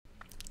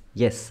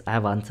Yes, I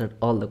have answered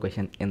all the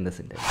questions in this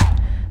interview.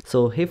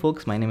 So, hey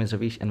folks, my name is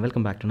Ravish and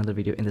welcome back to another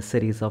video in the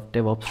series of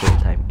DevOps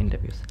real-time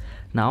interviews.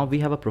 Now we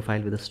have a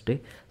profile with us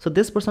today. So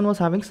this person was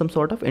having some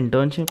sort of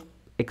internship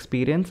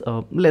experience,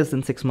 less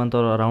than 6 months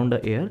or around a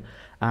year,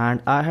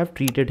 and I have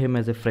treated him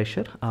as a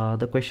fresher.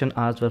 The question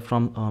asked were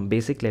from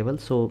basic level,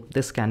 so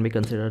this can be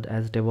considered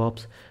as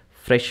DevOps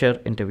fresher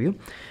interview.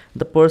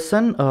 The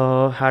person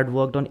had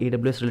worked on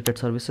AWS related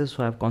services,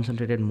 so I've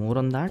concentrated more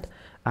on that.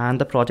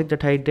 And the project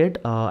that I did,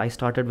 I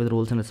started with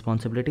roles and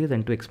responsibilities,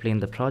 and to explain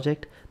the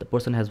project, the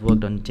person has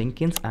worked on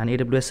Jenkins and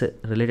AWS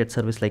related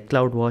service like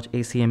CloudWatch,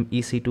 ACM,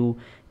 EC2,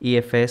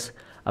 EFS,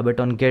 a bit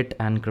on Git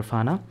and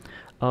Grafana,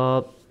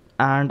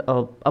 and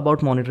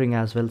about monitoring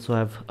as well. So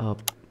I've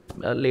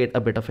laid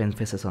a bit of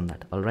emphasis on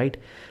that. All right,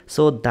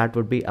 so that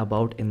would be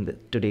about in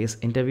today's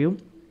interview.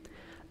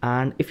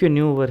 And if you're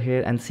new over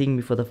here and seeing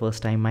me for the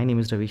first time, my name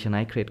is Ravish and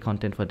I create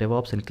content for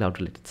DevOps and cloud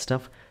related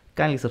stuff.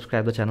 Kindly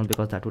subscribe the channel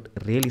because that would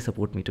really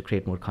support me to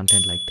create more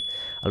content like it.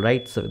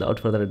 Alright, so without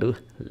further ado,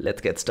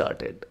 let's get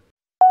started.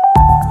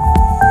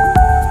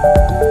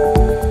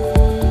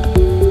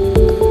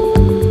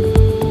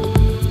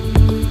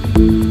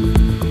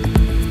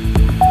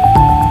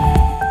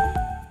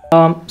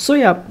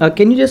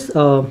 Can you just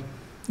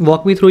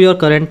walk me through your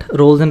current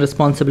roles and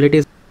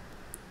responsibilities?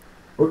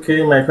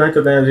 Okay, my current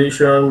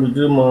organization, we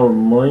do more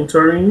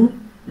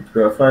monitoring with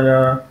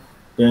Grafana.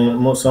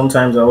 Then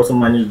sometimes I also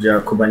manage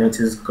their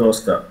Kubernetes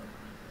cluster,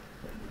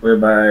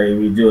 whereby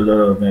we do a lot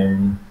of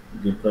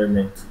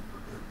deployment.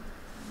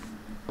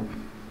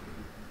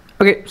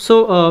 Okay,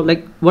 so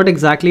like what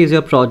exactly is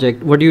your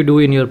project? What do you do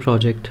in your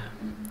project?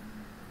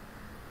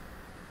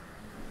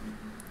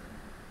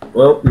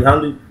 Well, we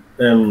handle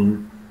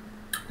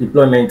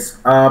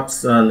deployments,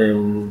 apps,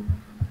 and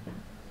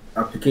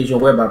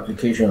web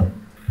application,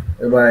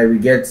 whereby we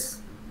get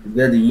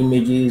the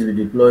images, we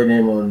deploy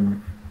them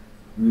on.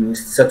 We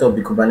set up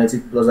the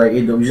Kubernetes cluster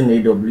using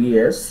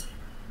AWS,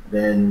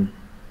 then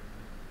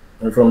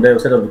and from there we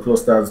set up the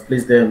clusters,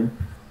 place them,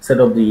 set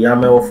up the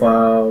YAML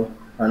file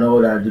and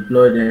all that,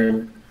 deploy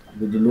them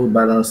with the load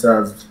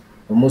balancers.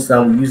 But most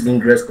time we use the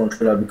ingress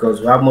controller because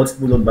we have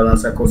multiple load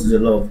balancer causes a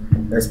lot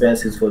of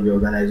expenses for the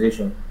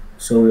organization.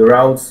 So we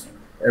route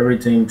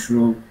everything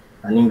through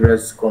an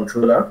ingress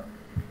controller.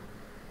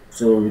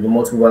 So with the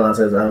multiple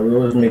balancers, and we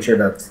always make sure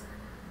that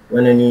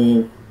when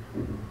any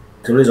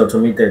tool is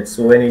automated,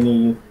 so when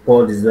any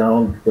pod is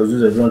down, because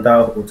use a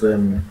horizontal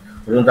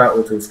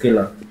auto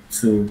scaler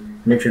to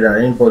make sure that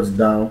any pod is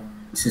down,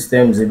 the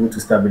system is able to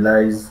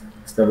stabilize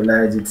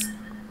it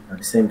at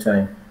the same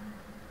time.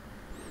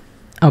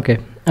 Okay.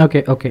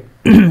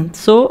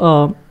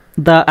 So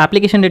the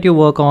application that you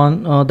work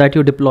on, that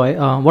you deploy,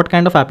 what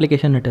kind of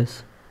application it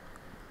is?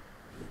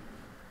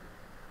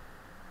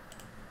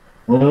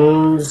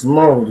 It's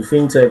more of the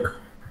fintech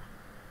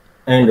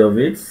end of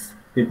it.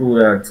 People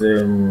that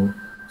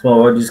some of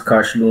all these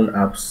cash loan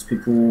apps,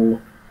 people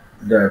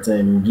that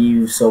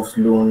give soft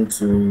loan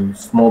to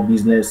small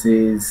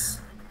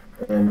businesses,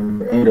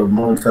 end of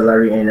month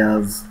salary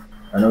earners,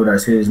 and all that.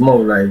 So it's more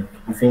like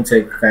a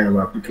fintech kind of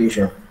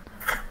application.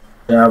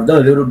 Yeah, I've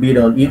done a little bit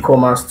on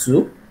e-commerce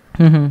too.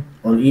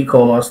 On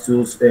e-commerce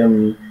tools,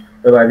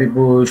 whereby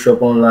people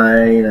shop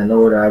online and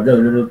all that. I've done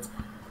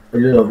a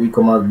little of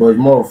e-commerce, but it's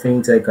more of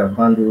fintech I've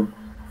handled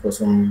for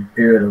some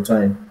period of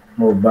time,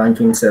 more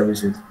banking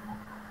services.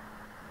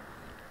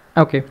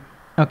 Okay.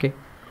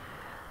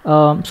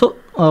 So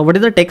what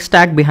is the tech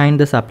stack behind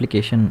this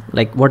application?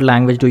 Like what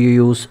language do you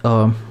use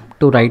to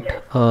write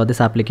this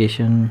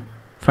application,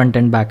 front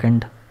end, back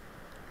end?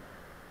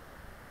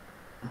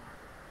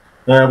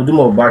 We do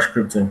more bash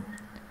scripting.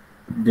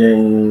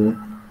 Then,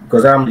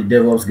 because I'm the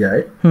DevOps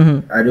guy,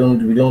 I don't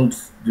do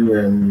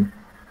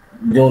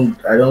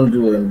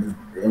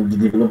the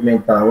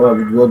development part. Well,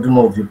 we do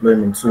more of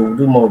deployment. So we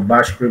do more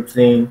bash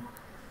scripting,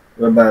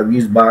 whereby we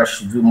use bash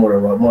to do more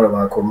of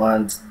our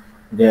commands.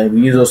 Then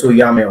we use also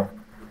YAML,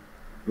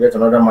 yet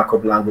another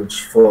markup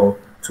language to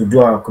do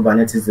our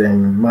Kubernetes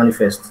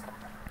manifest.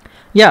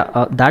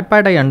 Yeah, that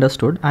part I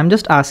understood. I'm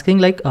just asking,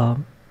 like,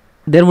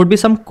 there would be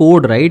some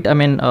code, right? I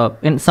mean,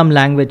 in some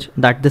language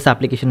that this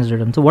application is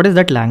written. So what is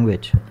that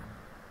language?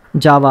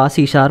 Java,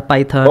 C#,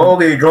 Python? Oh,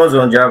 okay, it runs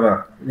on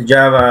Java.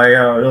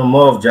 Yeah,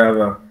 more of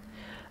Java.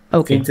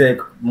 Okay.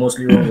 Fintech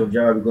mostly runs on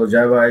Java because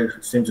Java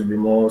seems to be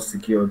more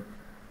secure.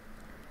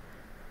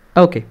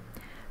 Okay.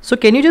 So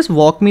can you just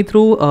walk me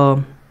through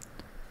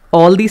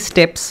all these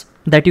steps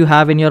that you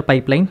have in your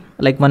pipeline,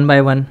 like one by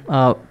one,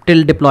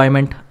 till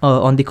deployment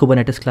on the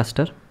Kubernetes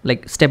cluster,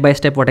 like step by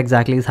step, what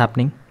exactly is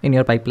happening in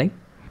your pipeline?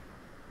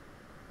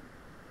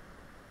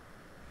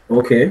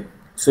 Okay,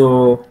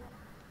 so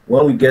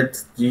when we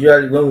get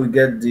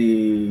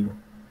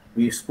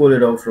we spool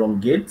it up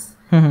from Git,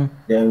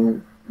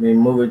 then we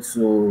move it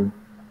to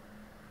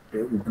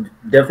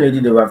definitely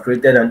they have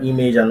created an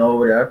image and all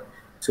that,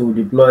 so we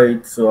deploy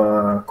it to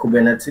our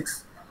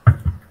Kubernetes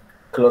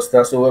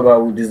cluster. So whereby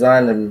we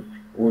design and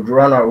we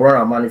run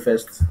our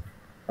manifest,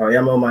 our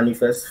YAML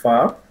manifest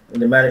file. In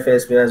the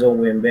manifest, we also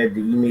we embed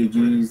the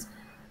images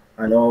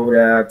and all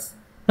that.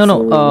 No, So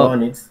no. we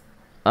run it.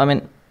 I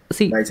mean,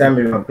 see, By the time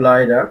we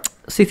apply that,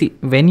 see.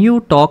 When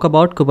you talk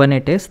about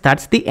Kubernetes,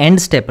 that's the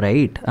end step,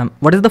 right?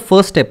 What is the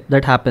first step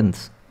that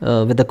happens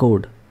with the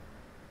code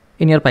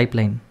in your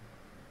pipeline?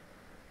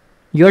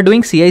 You are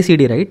doing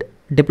CI/CD, right?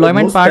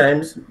 Deployment most part.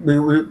 times we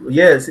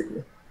yes,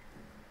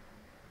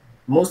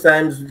 most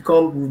times we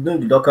do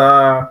the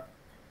Docker,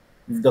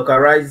 we've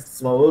Dockerized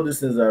some of all these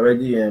things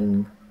already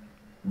and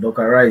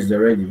Dockerized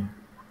already.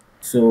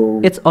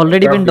 So It's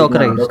already been graphic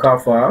now, Dockerized. Docker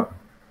file,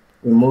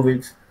 we move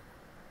it.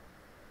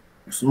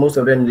 So most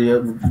of them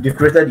they've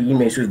created the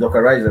image, so it's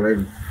Dockerized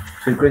already.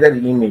 So we created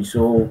the image.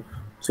 So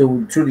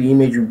through the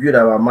image we build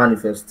our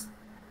manifest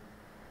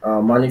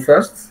on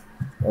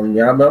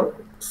YAML.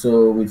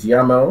 So with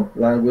YAML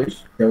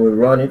language, then we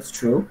run it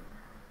through.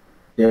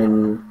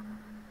 Then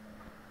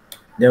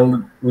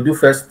we do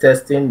first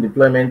testing,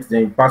 deployment,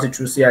 then pass it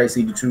through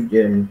CI/CD through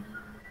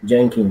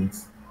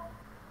Jenkins.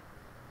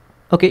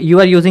 Okay, you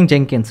are using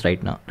Jenkins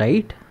right now,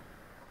 right?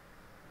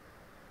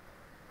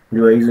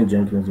 You are using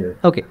Jenkins here.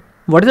 Okay.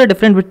 What is the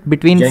difference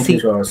between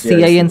Jenkins for our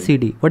CI and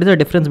CI/CD. CD? What is the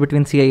difference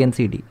between CI and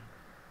CD?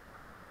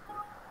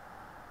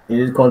 It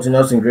is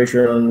continuous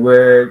integration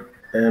where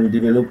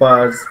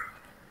developers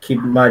keep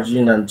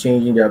merging and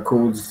changing their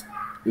codes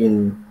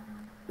in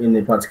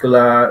a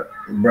particular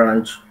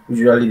branch,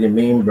 usually the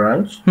main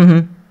branch,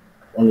 on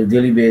a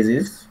daily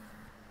basis.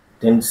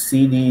 Then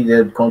CD,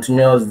 the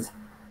continuous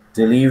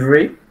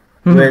delivery,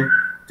 where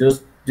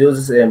those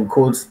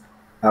codes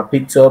are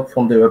picked up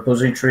from the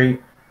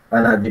repository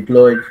and are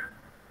deployed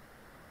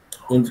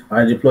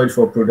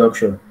for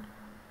production.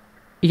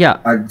 Yeah.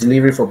 Are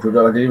delivered for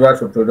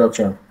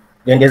production.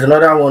 Then there's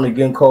another one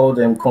again called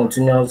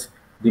continuous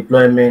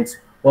deployment,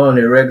 one on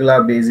a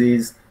regular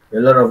basis. A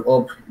lot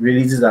of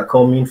releases are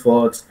coming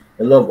forth,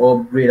 a lot of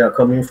upgrades are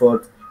coming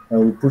forth,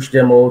 and we push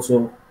them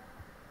also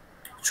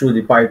through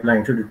the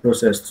pipeline, through the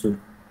process too.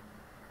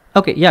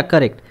 Okay, yeah,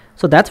 correct.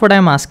 So that's what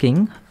I'm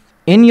asking.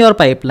 In your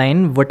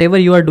pipeline, whatever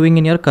you are doing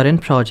in your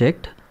current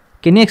project,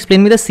 can you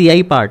explain me the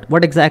CI part?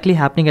 What exactly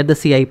happening at the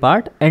CI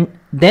part and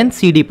then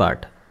CD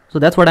part? So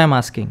that's what I'm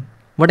asking.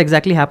 What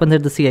exactly happens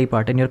at the CI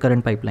part in your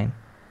current pipeline?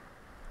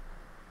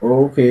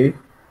 Okay.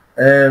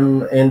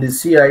 In the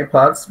CI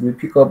parts, we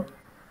pick up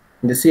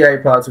those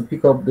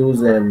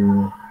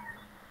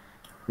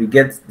we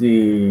get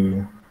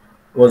the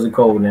what's it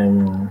called?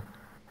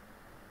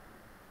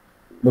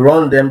 We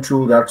run them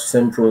through that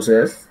same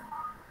process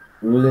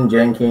using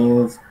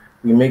Jenkins.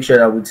 We make sure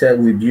that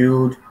we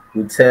build,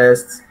 we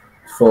test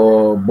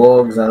for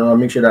bugs and all.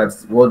 Make sure that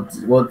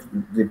what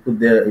they put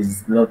there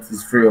is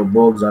free of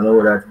bugs and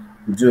all that.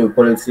 We do a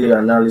quality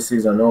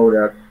analysis and all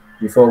that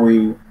before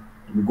we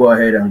go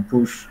ahead and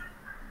push.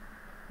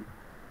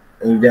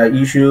 And if there are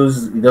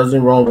issues, it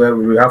doesn't run well,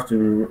 we have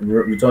to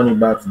return it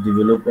back to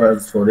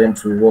developers for them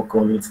to work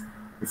on it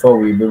before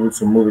we be able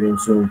to move it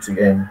into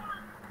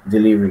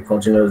delivery,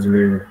 continuous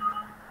delivery.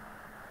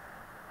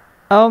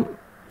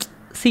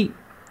 See,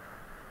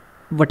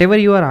 whatever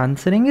you are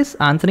answering is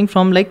answering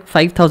from like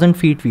 5,000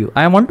 feet view.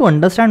 I want to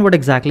understand what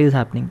exactly is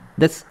happening.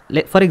 That's,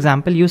 for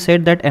example, you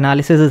said that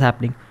analysis is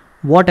happening.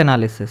 What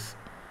analysis?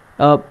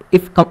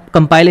 If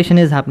compilation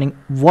is happening,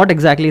 what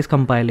exactly is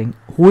compiling?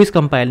 Who is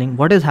compiling?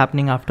 What is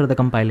happening after the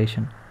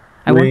compilation?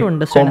 I want to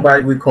understand.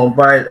 We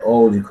compile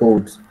all the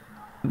codes.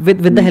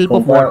 With the help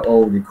of what?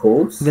 All the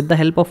codes. With the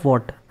help of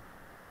what?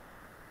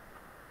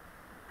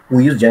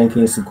 We use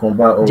Jenkins to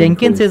compile all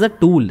Jenkins the is a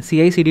tool,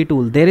 CI/CD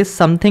tool. There is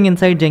something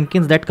inside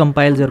Jenkins that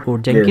compiles your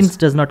code. Jenkins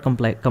does not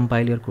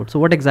compile your code. So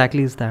what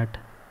exactly is that?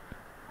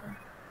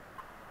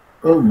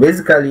 Well,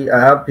 basically, I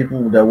have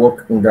people that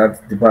work in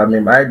that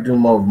department. I do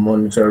more of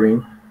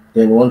monitoring.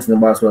 Then once in a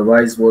while,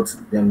 supervise what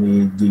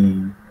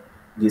the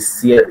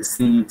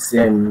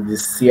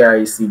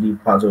CI/CD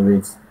part of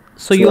it.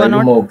 So you I are do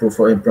not more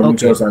for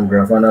Prometheus and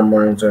Grafana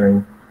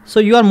monitoring. So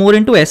you are more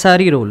into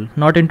SRE role,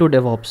 not into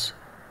DevOps.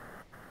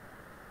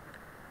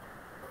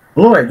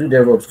 No, I do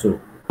DevOps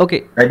too.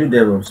 Okay. I do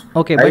DevOps.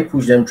 Okay. I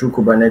push them through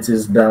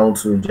Kubernetes down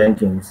to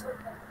Jenkins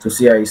to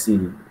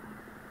CI/CD.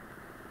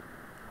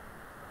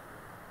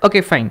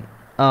 Okay, fine.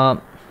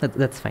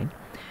 That's fine.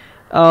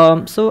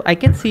 So I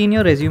can see in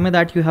your resume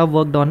that you have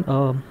worked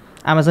on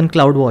Amazon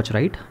CloudWatch,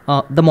 right?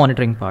 The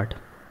monitoring part,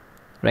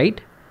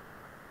 right?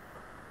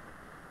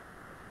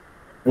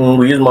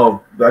 We use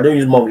more. I don't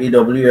use more of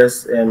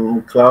AWS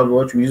and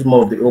CloudWatch. We use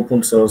more of the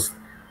open source,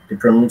 the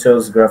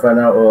Prometheus,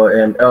 Grafana, or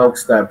Elk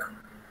Stack,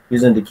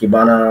 using the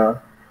Kibana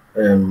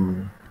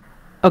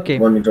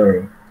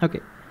monitoring.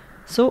 Okay.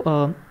 So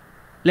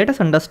let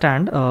us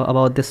understand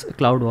about this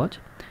CloudWatch.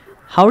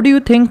 How do you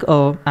think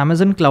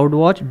Amazon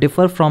CloudWatch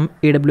differ from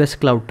AWS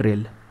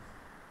CloudTrail?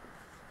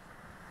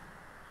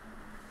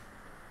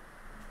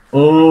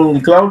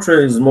 The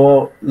CloudTrail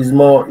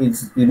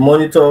it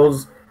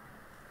monitors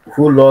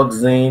who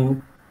logs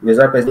in. There's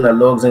that person that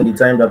logs in, the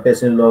time that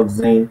person logs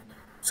in.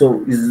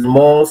 So it's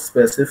more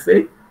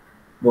specific.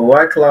 But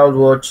why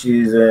CloudWatch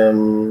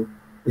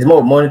is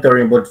more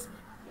monitoring, but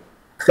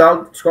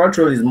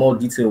CloudTrail is more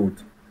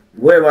detailed.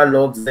 Whoever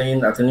logs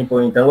in at any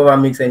point and whoever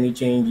makes any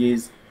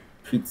changes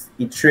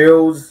it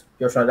trails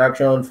your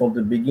transaction from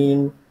the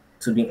beginning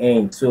to the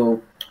end.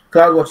 So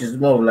CloudWatch is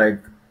more of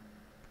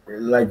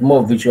like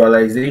more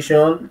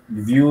visualization,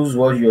 views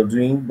what you're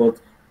doing, but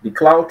the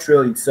cloud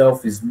trail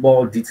itself is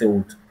more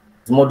detailed.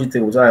 It's more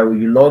detailed. So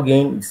when you log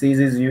in, it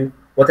seizes you.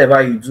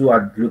 Whatever you do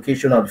at the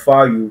location of the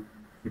file you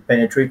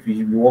penetrate,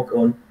 you work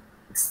on,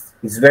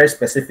 it's very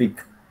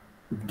specific.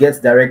 It gets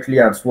directly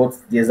at what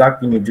the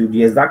exact thing you do,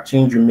 the exact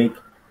change you make.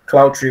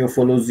 Cloud trail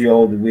follows you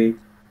all the way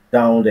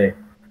down there.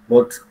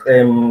 But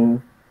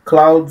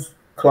cloud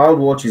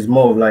CloudWatch is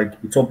more of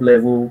like the top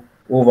level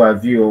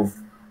overview of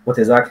what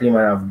exactly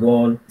might have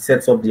gone,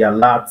 sets up the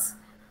alerts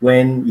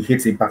when it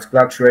hits a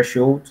particular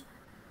threshold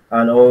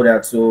and all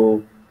that.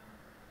 So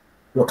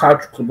but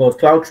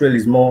Cloud Trail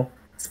is more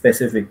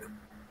specific.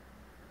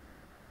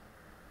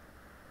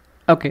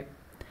 Okay.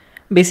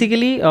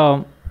 Basically,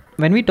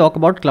 when we talk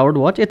about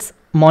CloudWatch, it's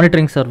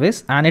monitoring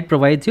service and it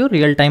provides you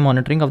real-time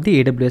monitoring of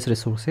the AWS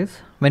resources.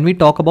 When we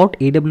talk about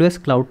AWS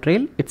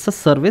CloudTrail, it's a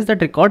service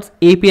that records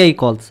API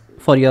calls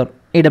for your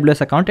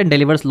AWS account and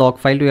delivers log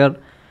file to your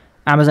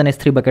Amazon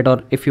S3 bucket,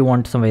 or if you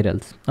want somewhere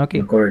else.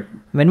 Okay. Correct.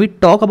 When we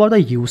talk about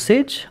the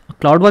usage,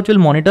 CloudWatch will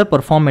monitor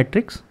perform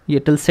metrics.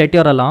 It will set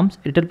your alarms.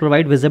 It will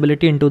provide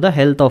visibility into the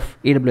health of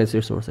AWS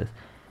resources.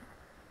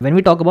 When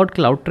we talk about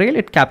CloudTrail,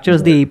 it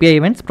captures the API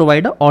events,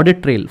 provide an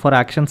audit trail for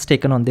actions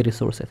taken on the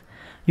resources.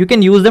 You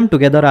can use them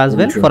together as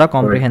well for a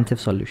comprehensive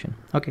solution.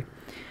 Okay,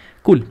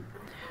 cool.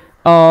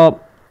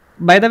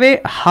 By the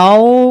way,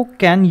 how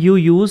can you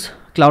use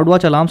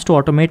CloudWatch alarms to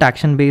automate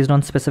action based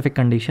on specific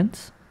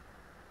conditions?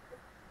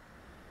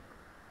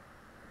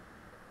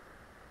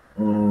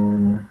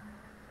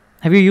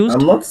 Have you used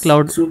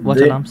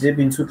CloudWatch alarms? They've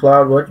been to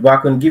CloudWatch, but I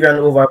can give you an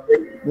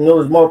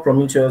overview. It's more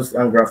Prometheus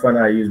and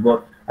Grafana I use,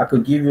 but I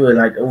could give you an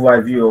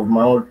overview of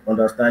my own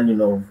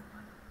understanding of.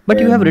 But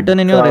you have written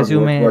in your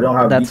resume,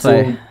 that's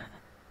why.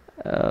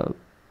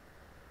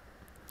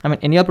 I mean,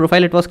 in your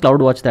profile it was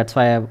CloudWatch. That's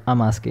why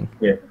I'm asking.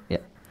 Yeah.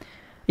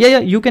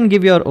 You can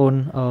give your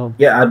own.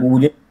 I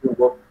would.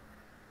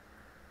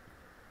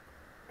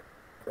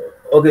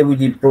 Okay, with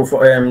the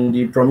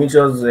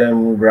Prometheus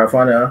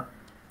Grafana,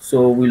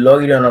 so we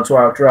log it onto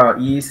our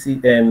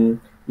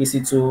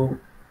EC2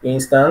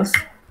 instance.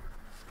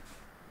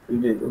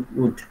 We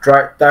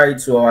tie it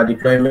to our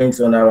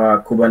deployments on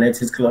our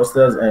Kubernetes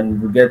clusters,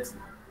 and we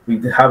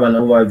have an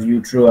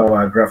overview through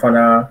our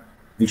Grafana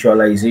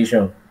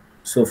visualization.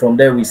 So from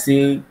there we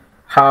see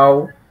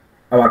how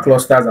our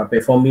clusters are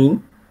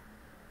performing,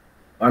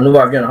 an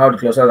overview on how the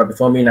clusters are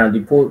performing, and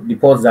the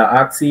pods are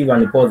active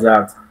and the pods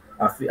are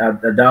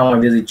down.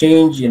 If there's a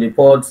change in the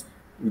pods,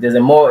 if there's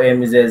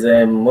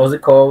what's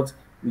it called?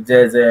 If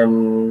there's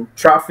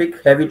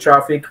heavy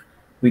traffic,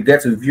 we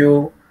get to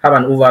have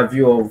an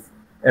overview of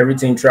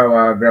everything through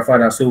our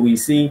Grafana. So we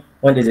see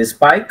when there's a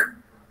spike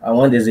and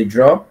when there's a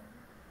drop,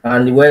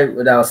 and where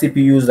our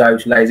CPUs are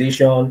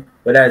utilization,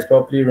 whether it's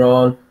properly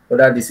run,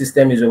 whether the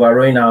system is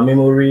overrunning our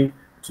memory,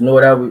 to know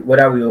whether we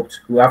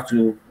have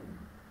to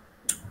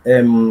do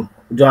an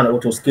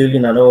auto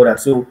scaling and all that.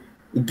 So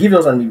it gives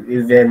us an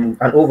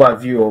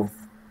overview of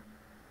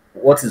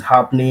what is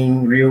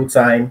happening real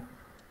time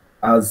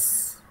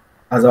as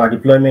our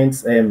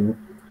deployments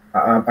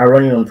are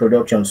running on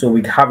production. So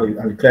we have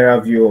a clearer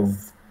view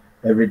of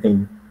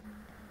everything.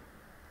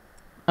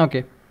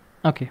 Okay.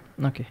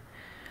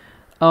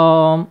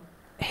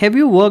 Have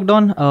you worked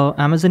on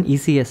Amazon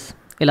ECS,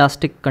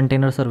 Elastic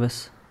Container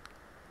Service?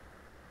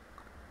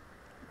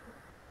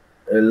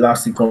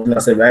 Elastic Container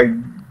Service. I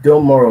do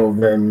more of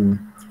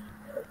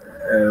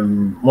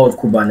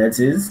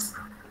Kubernetes,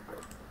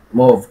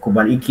 more of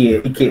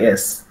Kubernetes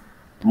EKS,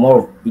 more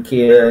of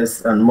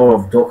EKS, and more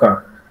of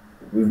Docker.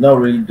 We've not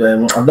really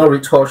I've not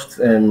really touched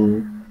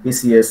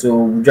ECS,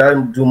 so we try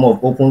to do more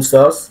of open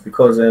source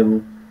because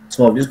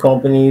some of these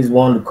companies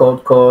want the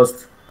code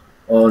cost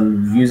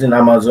on using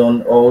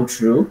Amazon all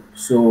through.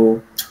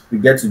 So we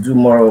get to do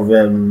more of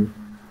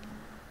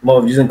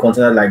using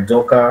containers like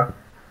Docker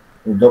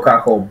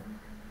Hub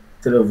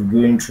instead of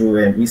going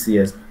through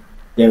ECS.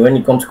 Then when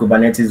it comes to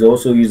Kubernetes,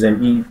 also use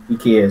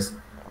EKS,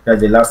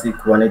 that's Elastic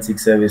Kubernetes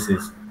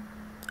Services.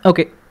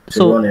 Okay,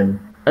 so run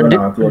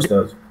our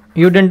clusters.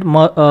 You didn't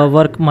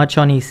work much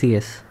on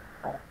ECS?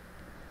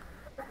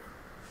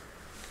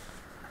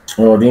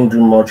 No, I didn't do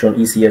much on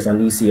ECS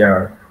and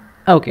ECR.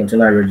 Okay.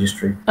 Container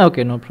registry.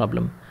 Okay, no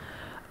problem.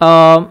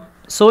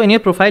 So in your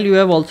profile, you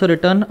have also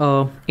written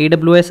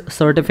AWS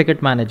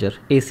Certificate Manager,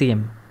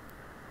 ACM,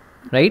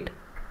 right?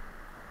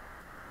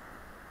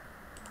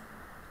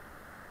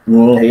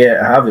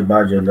 Yeah, I have a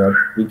badge on that,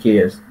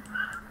 EKS.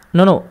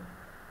 No,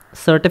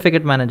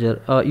 Certificate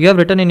Manager. You have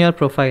written in your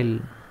profile.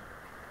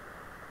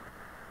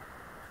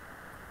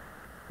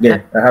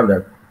 Yeah, I have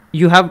that.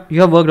 You have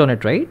worked on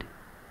it, right?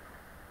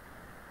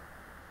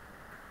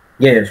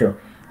 Yeah, sure.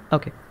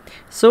 Okay.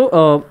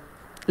 So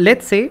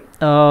let's say,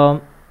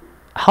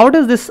 how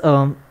does this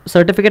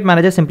Certificate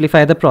Manager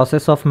simplify the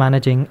process of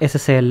managing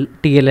SSL,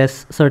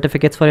 TLS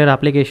certificates for your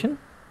application?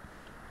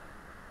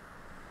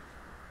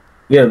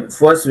 Yeah,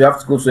 first we have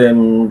to go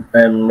to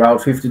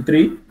Route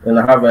 53, and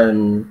I have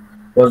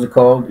what's it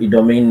called, a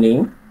domain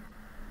name,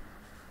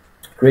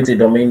 create a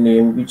domain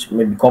name which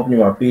maybe company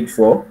were paid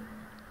for.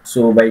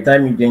 So by the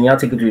time you then you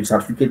take it to the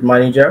certificate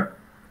manager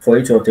for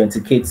it to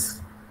authenticate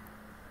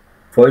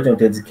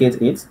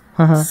it.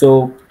 Uh-huh.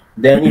 So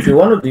then if you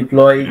want to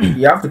deploy,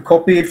 you have to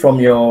copy it from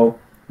your,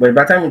 but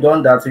by the time you've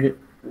done that,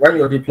 when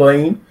you're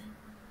deploying,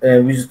 you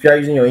are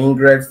using your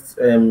ingress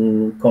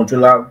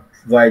controller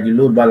via the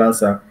load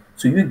balancer.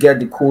 So you get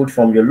the code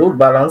from your load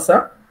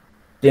balancer,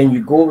 then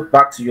you go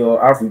back to your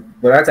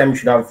by that time you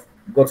should have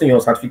gotten your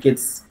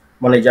certificates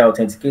manager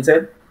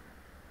authenticated.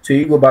 So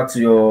you go back to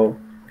your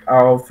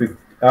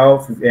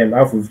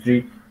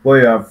R53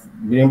 where you have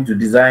been able to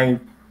design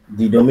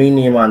the domain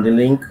name and the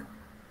link.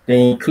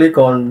 Then you click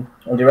on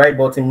the right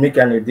button, make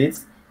an edit.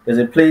 There's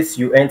a place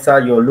you enter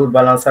your load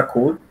balancer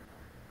code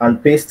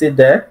and paste it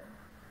there.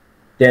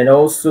 Then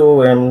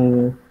also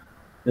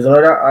there's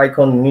another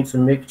icon you need to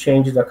make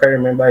changes. I can't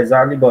remember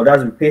exactly, but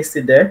that's you paste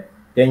it there.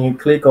 Then you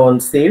click on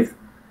save.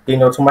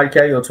 Then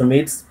automatically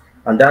automates,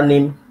 and that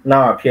name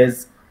now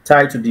appears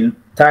tied at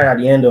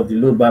the end of the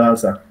load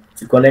balancer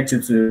to connect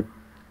you to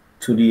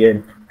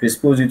the to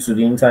expose you to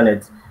the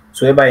internet.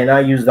 So whereby you now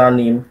use that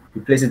name,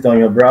 you place it on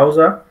your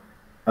browser,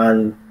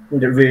 and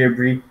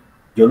invariably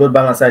your load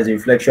balancer is a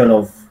reflection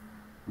of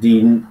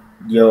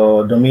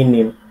your domain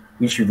name,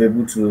 which you've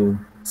able to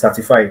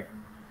certify.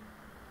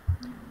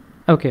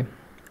 Okay.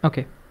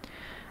 Okay.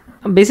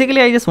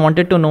 Basically, I just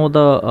wanted to know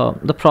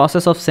the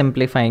process of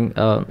simplifying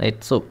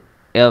it. So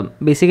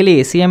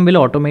basically, ACM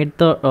will automate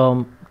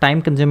the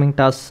time-consuming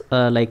tasks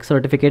like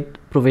certificate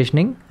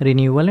provisioning,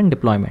 renewal, and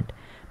deployment,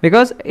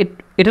 because it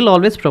will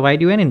always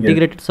provide you an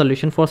integrated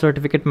solution for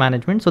certificate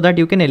management, so that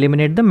you can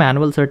eliminate the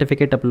manual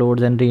certificate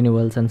uploads and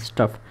renewals and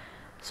stuff.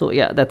 So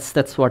yeah,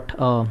 that's what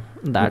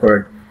that.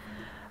 Correct.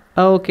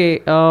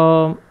 Okay.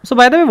 So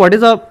by the way, what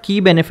is a key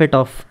benefit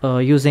of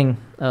using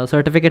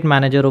certificate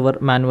manager over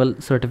manual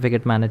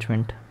certificate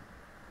management?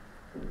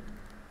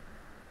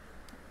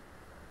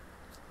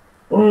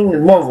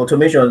 More of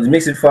automation. It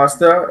makes it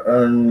faster,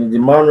 and the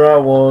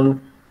manual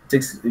one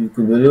it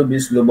could be a little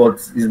bit slow, but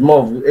it's more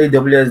of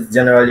AWS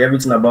generally.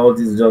 Everything about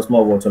it is just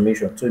more of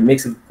automation, so it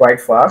makes it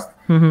quite fast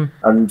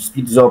and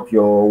speeds up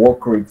your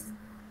work rate.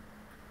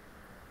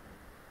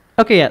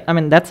 Okay, yeah, I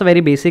mean that's a very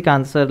basic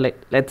answer. Like,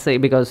 let's say,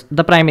 because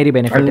the primary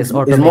benefit is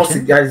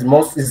automation.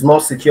 It's more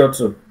secure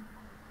too.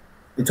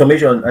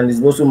 Automation, and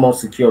it's also more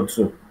secure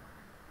too.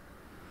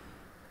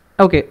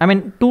 Okay, I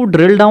mean, to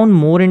drill down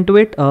more into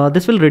it,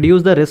 this will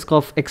reduce the risk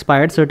of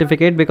expired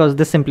certificate, because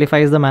this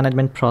simplifies the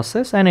management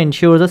process and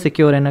ensures a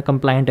secure and a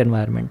compliant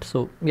environment.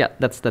 So yeah,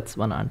 that's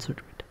one answer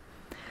to it.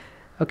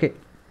 Okay.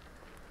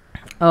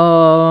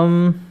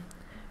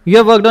 You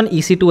have worked on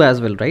EC2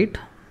 as well, right?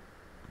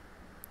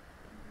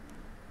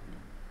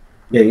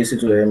 Yeah,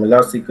 EC2,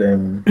 Elastic,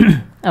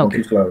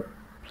 okay. Cloud.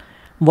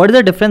 What is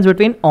the difference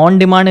between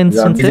on-demand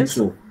instances?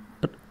 Yeah,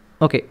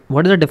 okay,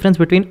 what is the difference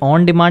between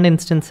on-demand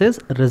instances,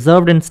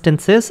 reserved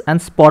instances,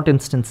 and spot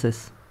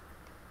instances?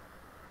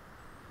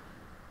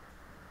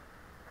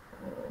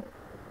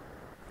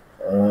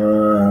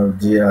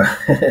 Yeah,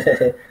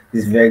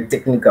 it's very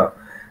technical.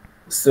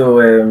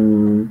 So,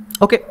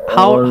 okay,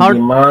 how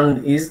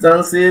on-demand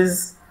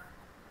instances.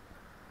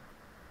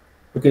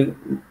 Okay,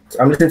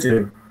 I'm listening to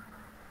you.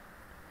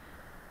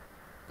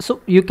 So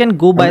you can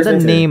go by the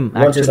name.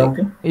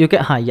 Actually, you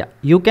can. Yeah,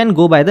 you can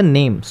go by the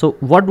name. So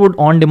what would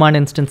on-demand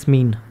instance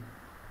mean?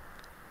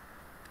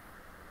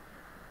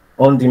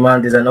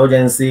 On-demand is an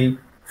urgency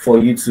for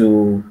you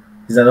to.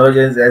 Is an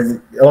urgency. As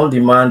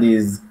on-demand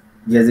is,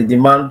 there's a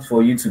demand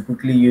for you to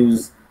quickly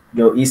use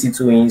your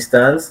EC2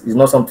 instance. It's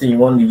not something you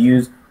want to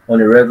use on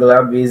a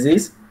regular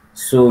basis.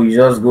 So you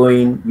just go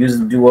in,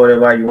 do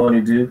whatever you want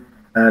to do,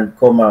 and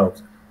come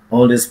out.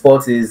 On the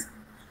spot is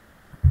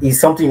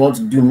something you want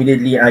to do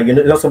immediately, and you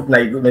know, not something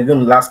that you're going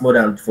to last more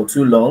than for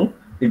too long.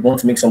 You want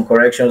to make some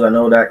corrections and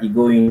all that. You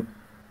go in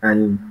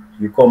and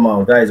you come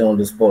out. That is on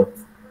the spot.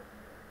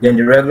 Then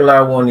the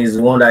regular one is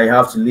the one that you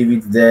have to leave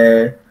it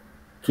there.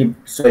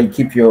 So you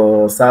keep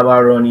your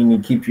server running, you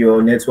keep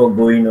your network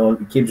going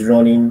on, it keeps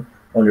running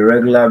on a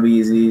regular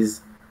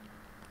basis,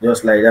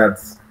 just like that.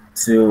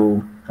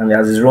 So, and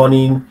as it's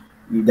running,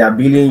 they're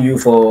billing you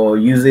for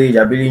usage,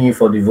 they're billing you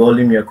for the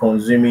volume you're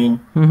consuming.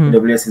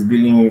 AWS is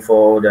billing you for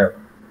all that.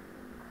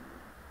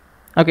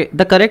 Okay,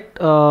 the correct,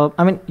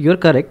 I mean, you're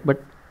correct,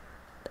 but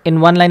in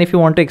one line, if you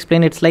want to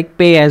explain, it's like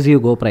pay as you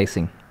go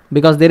pricing,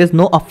 because there is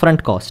no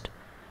upfront cost.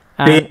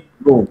 Pay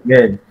go,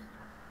 yeah.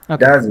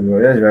 Okay. That's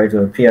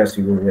right. Pay as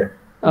you go, yeah.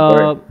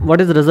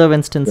 What is reserve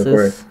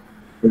instances?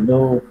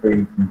 No,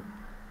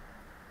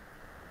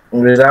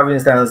 reserve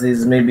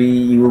instances, maybe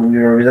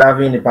you're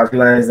reserving a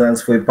particular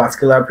instance for a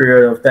particular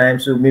period of time.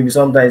 So maybe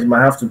sometimes you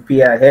might have to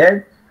pay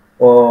ahead,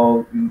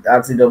 or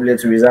ask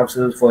AWS to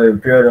reserve for a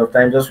period of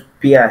time. Just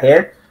pay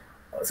ahead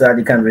so that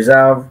they can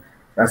reserve.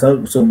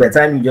 So by the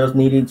time you just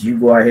need it, you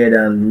go ahead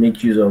and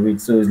make use of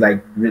it. So it's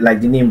like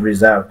the name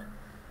reserved,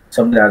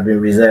 something that has been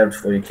reserved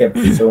for you, kept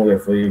somewhere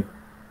for you.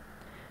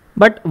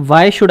 But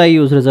why should I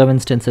use reserve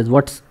instances?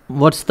 What's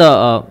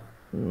the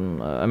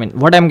I mean,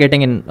 what I'm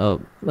getting in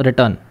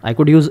return. I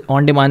could use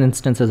on-demand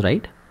instances,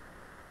 right?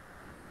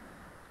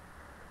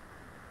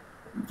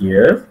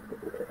 Yes.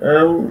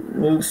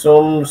 In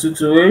some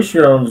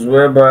situations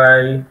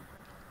whereby,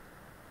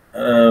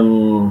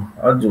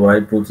 how do I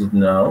put it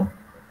now?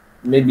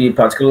 Maybe a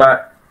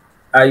particular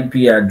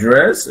IP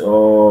address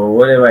or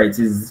whatever it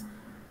is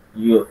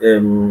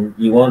you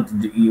want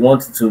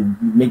to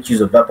make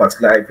use of that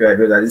particular IP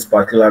address at this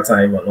particular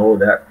time and all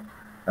that,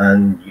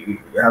 and you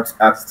have to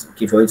ask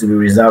okay for it to be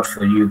reserved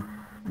for you.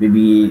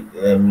 Maybe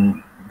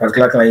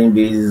particular client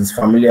base is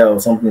familiar or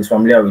something is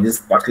familiar with this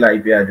particular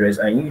IP address,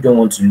 and you don't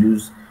want to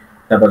lose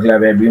that particular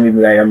IP address.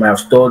 Maybe I might have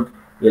stored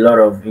a lot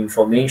of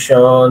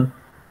information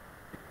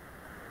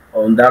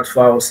on that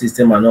file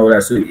system and all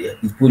that, so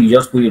you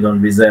just put it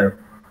on reserve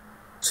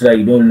so that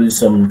you don't lose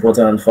some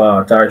important file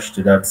attached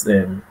to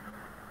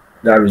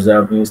that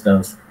reserved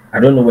instance. I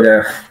don't know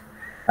whether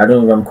I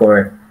don't know if I'm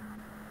correct.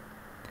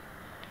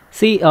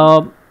 See,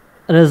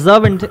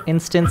 reserved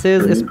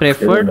instances is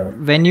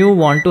preferred when you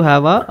want to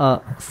have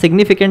a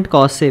significant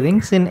cost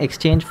savings in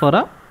exchange for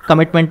a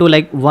commitment to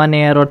like 1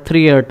 year or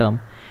 3 year term.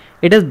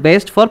 It is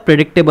best for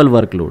predictable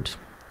workloads.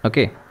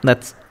 Okay,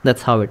 that's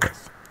how it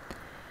is.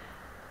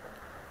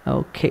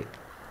 Okay,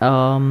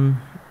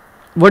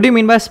 what do you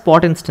mean by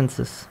spot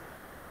instances?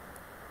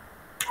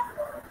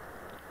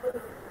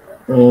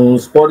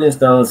 Spot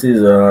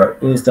instances are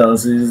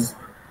instances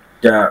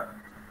that,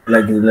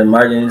 like in an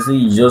emergency,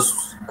 you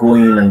just go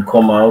in and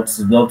come out.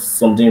 It's not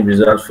something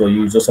reserved for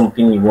you. It's just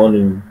something you want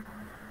to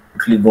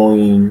quickly go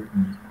in,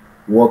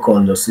 work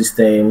on the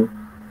system,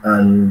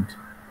 and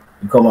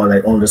you come out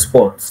like on the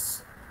spot.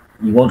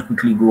 You want to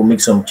quickly go make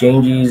some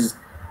changes,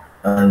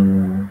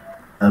 and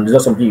it's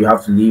not something you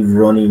have to leave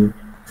running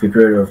for a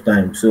period of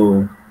time.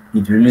 So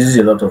it releases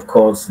a lot of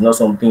costs. Not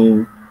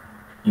something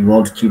you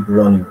want to keep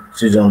running.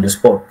 So it's on the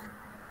spot.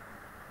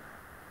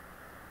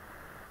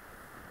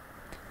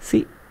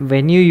 See,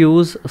 when you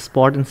use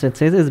spot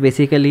instances is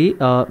basically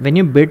when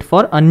you bid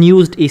for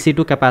unused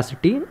EC2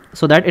 capacity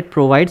so that it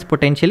provides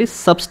potentially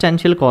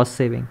substantial cost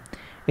saving.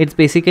 It's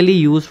basically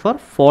used for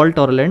fault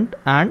tolerant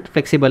and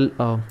flexible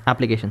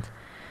applications.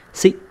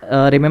 See,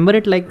 remember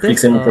it like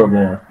this.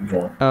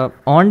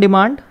 On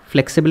demand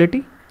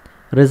flexibility,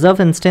 reserve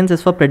instance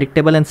is for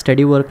predictable and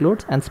steady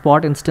workloads, and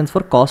spot instance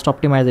for cost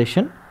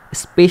optimization,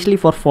 especially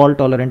for fault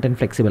tolerant and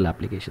flexible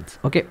applications.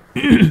 Okay.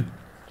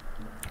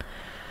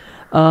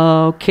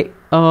 Okay,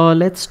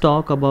 let's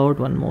talk about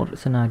one more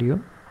scenario.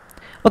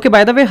 Okay,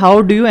 by the way,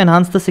 how do you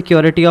enhance the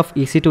security of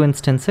EC2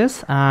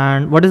 instances,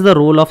 and what is the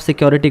role of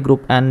security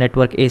group and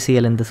network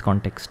ACL in this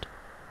context?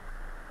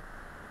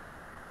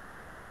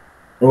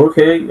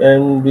 Okay,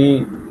 and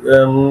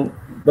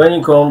when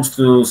it comes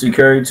to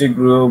security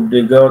group,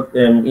 they got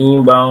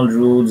inbound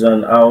rules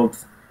and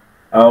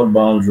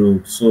outbound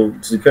rules. So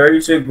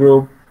security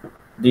group,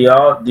 the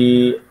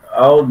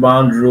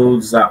outbound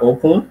rules are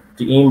open,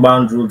 the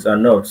inbound routes are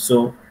not.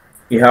 So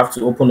you have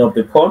to open up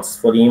the ports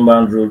for the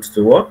inbound routes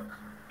to work.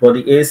 But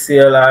the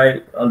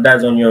ACLI,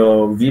 that's on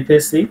your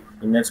VPC,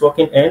 the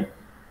networking end,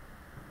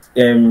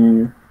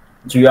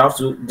 you have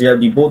to,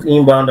 the both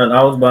inbound and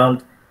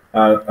outbound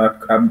are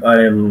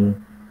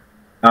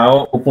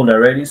open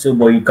already. So,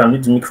 but you can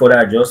need to make further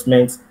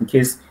adjustments in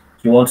case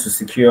you want to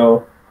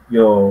secure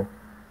your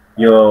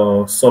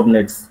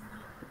subnets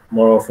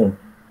more often.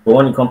 But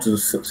when it comes to the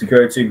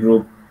security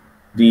group,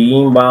 the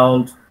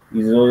inbound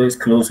is always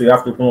closed, so you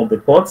have to open up the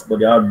ports, but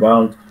the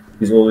outbound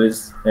is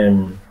always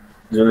open.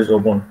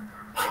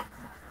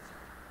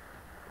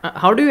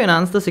 How do you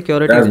enhance the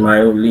security? That's my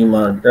only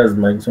man. That's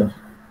my choice.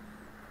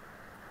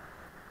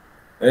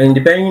 And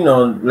depending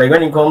on, like,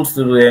 when it comes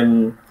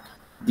to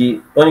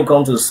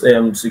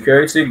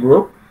security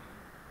group,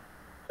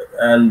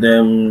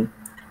 and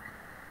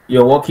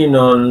you're working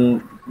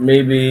on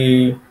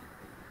maybe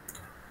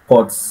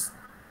ports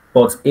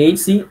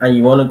 80, and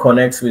you want to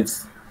connect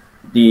with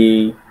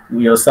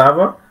your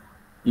server,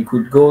 you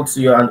could go to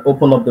your and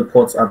open up the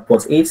ports at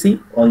port 80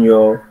 on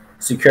your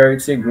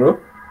security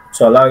group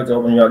to allow it to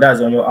open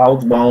that's on your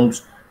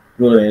outbound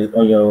rule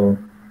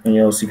on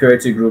your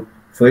security group,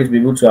 for it to be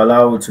able to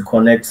allow it to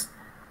connect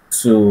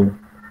to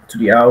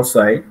the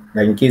outside,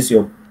 like in case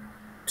you're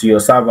to your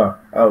server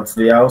out to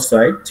the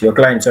outside, to your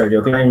client, sorry,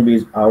 your client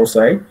base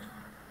outside.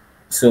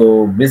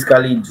 So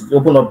basically just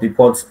open up the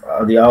ports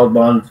at the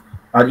outbound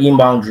and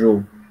inbound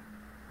rule.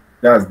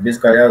 That's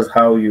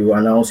how you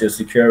announce your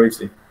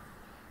security,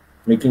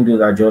 making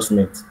those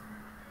adjustments.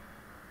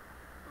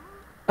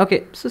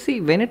 Okay, so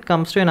see, when it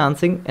comes to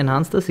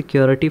enhance the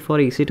security for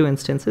EC2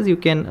 instances, you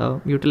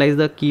can utilize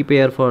the key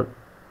pair for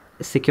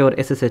secure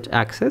SSH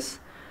access.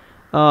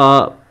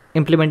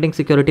 Implementing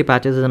security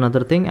patches is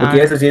another thing.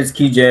 Okay, SSH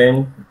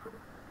keygen.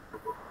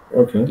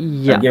 Okay,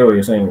 yeah, I get what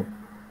you're saying.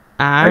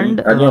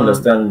 And I don't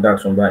understand that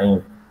from that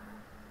end.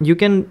 You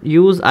can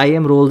use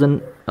IAM roles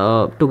and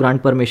to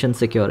grant permission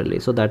securely.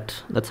 So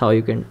that's how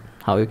you can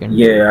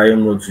Yeah,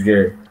 IAM role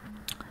security.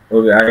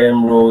 Okay,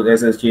 IAM role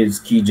SSH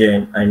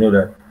keygen. I know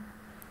that.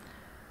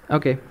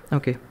 Okay.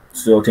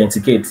 To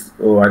authenticate.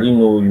 Oh, I didn't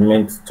know you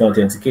meant to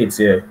authenticate.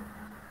 Yeah.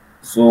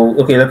 So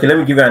okay, let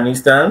me give you an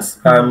instance.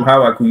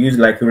 How I could use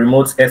like a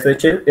remote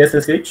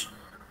SSH,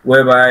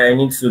 whereby I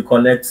need to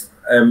connect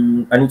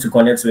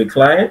to a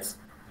client.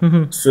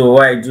 So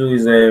what I do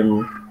is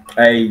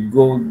I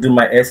go do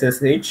my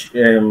SSH,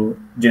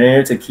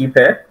 generate a key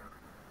pair.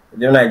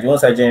 Then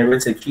once I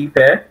generate a key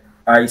pair,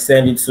 I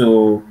send it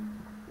to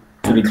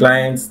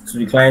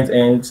the client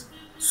end.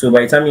 So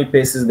by the time he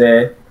pastes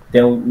there,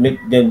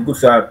 then go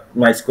to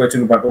my security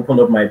group and open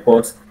up my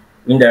port,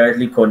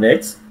 indirectly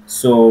connect.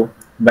 So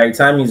by the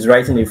time he's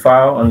writing a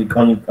file on the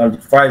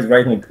file is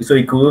writing it, so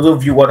he could also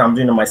view what I'm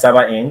doing on my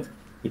server end.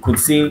 He could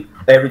see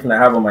everything I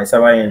have on my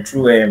server end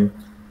through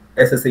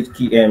SSH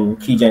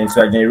key gen.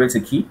 So I generate a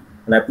key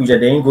and I push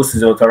it. Then he goes to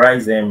his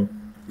authorization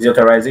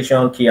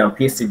key and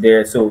paste it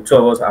there. So two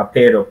of us are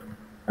paired up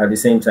at the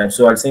same time.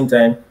 So at the same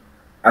time,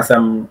 as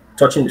I'm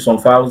touching some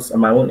files on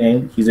my own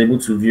end, he's able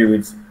to view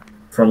it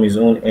from his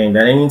own end.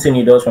 And anything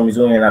he does from his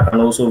own end, I can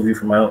also view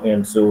from my own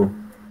end. So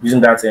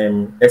using that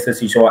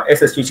SSH or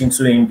SSH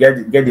into him,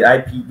 get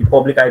the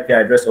public IP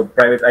address or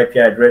private IP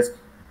address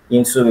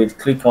into it,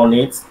 click on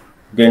it,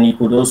 then he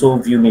could also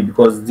view me,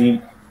 because the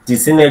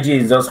synergy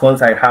is just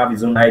once I have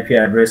his own IP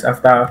address,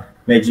 after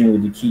merging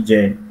with the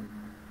keygen,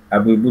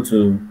 I'll be able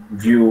to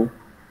view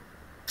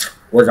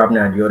what's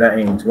happening at the other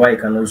end, while I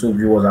can also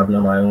view what's happening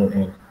on my own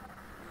end.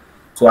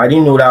 So I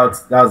didn't know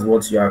that's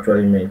what you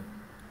actually meant.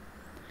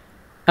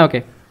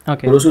 Okay.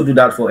 We also do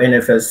that for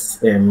NFS,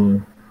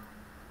 the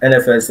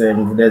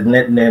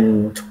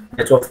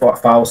network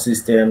file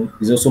system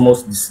is also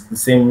most the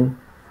same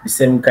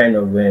kind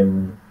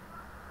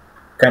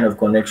of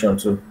connection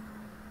too.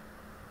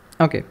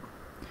 Okay.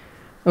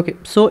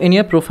 So in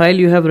your profile,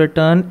 you have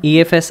written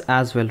EFS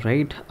as well,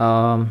 right?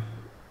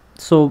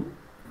 So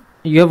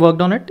you have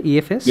worked on it,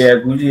 EFS? Yeah,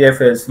 with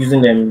EFS,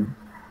 using them.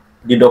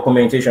 The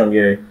documentation,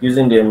 yeah,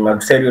 using them,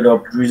 I've set it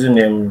up using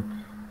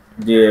them,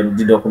 the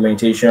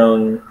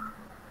documentation,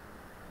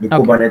 the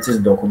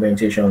Kubernetes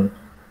documentation,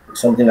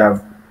 something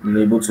I've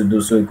been able to do.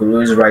 So you could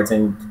always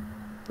writing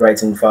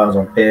files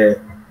on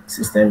pair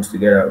systems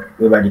together,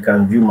 whereby they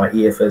can view my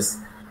EFS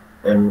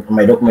and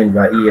my document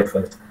by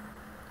EFS.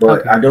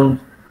 But I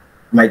don't.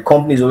 My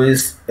company is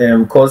always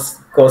cost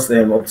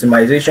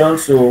optimization,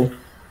 so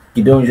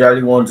you don't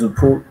usually want to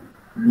put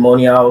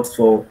money out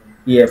for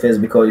EFS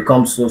because it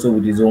comes also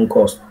with its own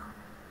cost.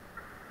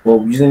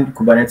 But using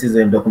Kubernetes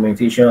and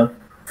documentation,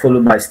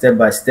 followed by step,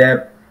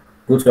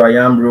 go to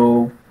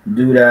Ayambro,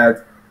 do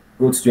that,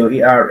 go to your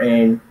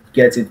ERN,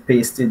 get it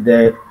pasted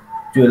there,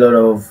 do a lot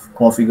of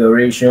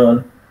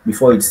configuration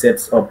before it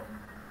sets up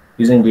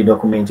using the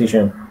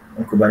documentation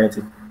on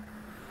Kubernetes.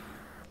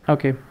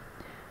 Okay.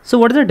 So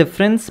what is the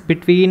difference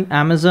between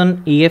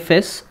Amazon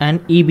EFS and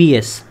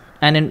EBS?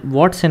 And in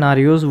what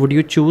scenarios would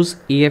you choose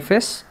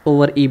EFS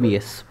over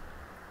EBS?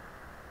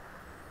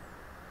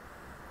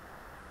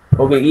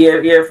 Okay,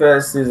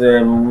 EFS is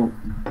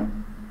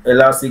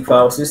elastic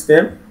file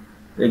system.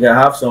 They can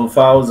have some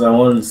files I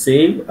want to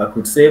save. I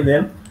could save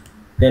them.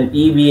 Then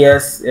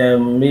EBS,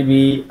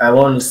 maybe I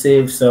want to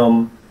save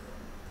some.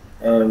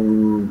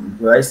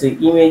 Do I say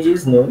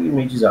images? No,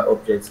 images are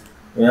objects.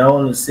 When I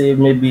want to save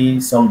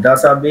maybe some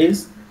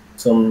database,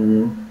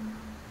 some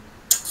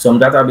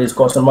database,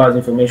 customers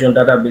information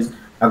database,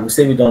 I could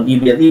save it on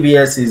EBS.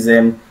 EBS is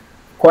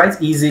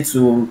quite easy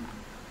to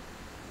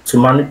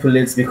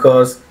manipulate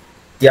because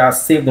they are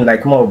saved in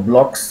like more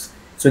blocks,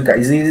 so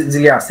it's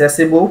easily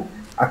accessible.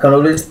 I can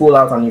always pull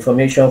out an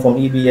information from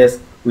EBS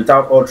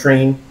without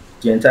altering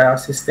the entire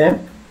system.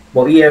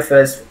 But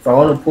EFS, if I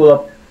want to pull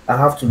up, I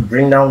have to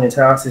bring down the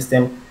entire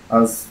system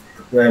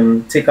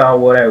and take out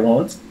what I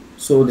want.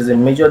 So there's a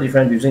major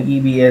difference between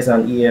EBS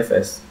and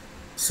EFS.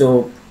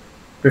 So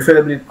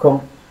preferably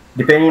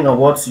depending on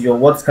what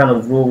kind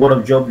of role,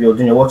 what job you're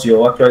doing, or what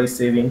you're actually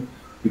saving,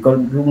 because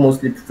you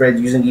mostly prefer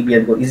using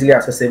EBS because easily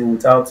accessible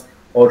without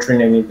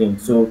altering anything.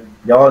 So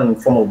they're all in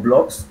form of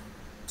blocks.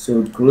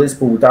 So close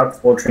pull without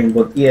altering,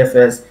 but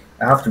EFS,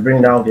 I have to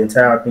bring down the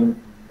entire thing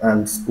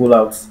and pull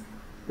out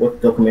what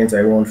documents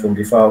I want from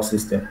the file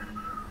system.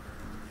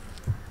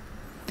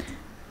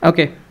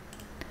 Okay.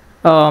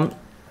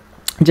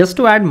 Just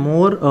to add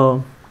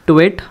more to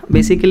it,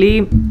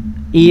 basically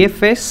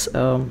EFS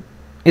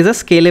is a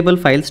scalable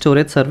file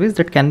storage service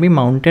that can be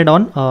mounted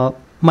on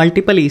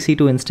multiple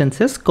EC2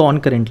 instances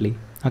concurrently.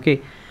 Okay.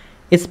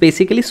 It's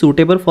basically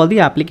suitable for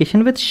the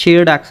application with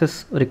shared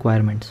access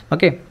requirements.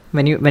 Okay,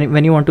 when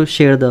you want to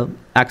share the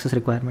access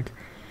requirements.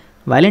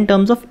 While in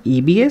terms of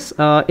EBS,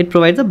 it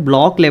provides a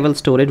block level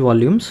storage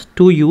volumes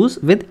to use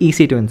with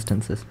EC2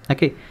 instances.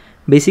 Okay,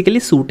 basically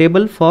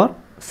suitable for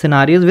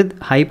scenarios with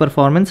high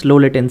performance, low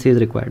latency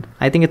is required.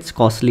 I think it's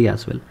costly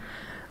as well.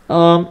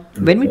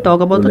 When we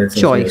talk about the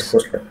choice,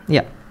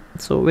 yeah.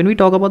 So when we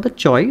talk about the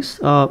choice,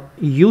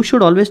 you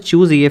should always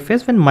choose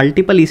EFS when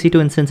multiple EC2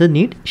 instances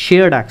need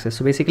shared access.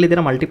 So basically there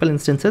are multiple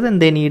instances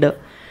and they need a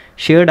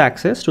shared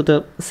access to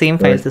the same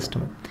file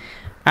system.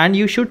 And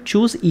you should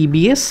choose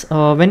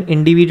EBS when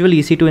individual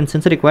EC2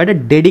 instances require a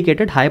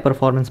dedicated high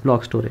performance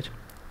block storage.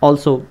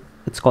 Also,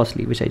 it's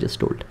costly, which I just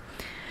told.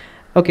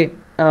 Okay.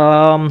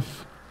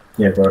 Yeah,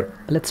 Yeah, but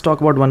Let's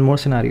talk about one more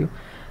scenario.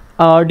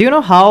 Do you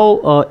know how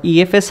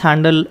EFS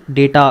handle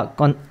data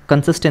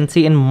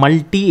consistency in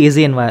multi-AZ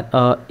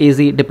AZ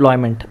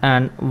deployment,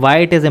 and why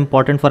it is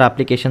important for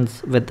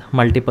applications with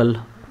multiple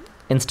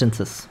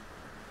instances?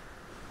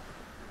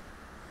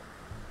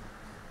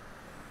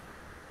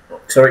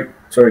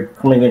 sorry,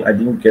 come again. I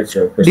didn't get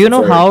your question. Do you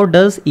know sorry. how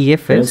does Can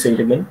you say it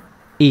again?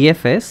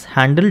 EFS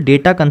handle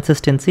data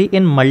consistency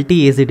in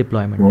multi-AZ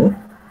deployment?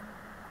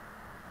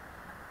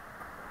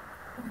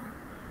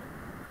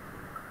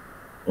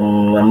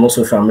 I'm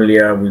also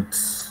familiar with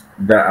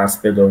that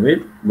aspect of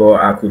it, but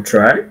I could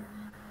try.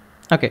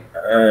 Okay.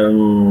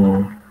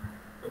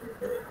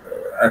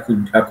 I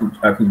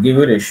could give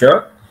it a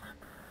shot.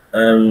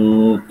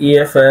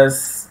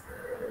 EFS,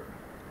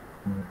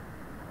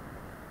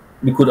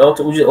 we could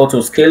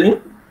auto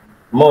scaling,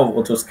 more of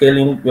auto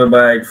scaling,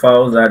 whereby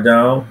files are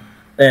down.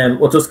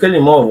 Auto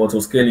scaling, more of auto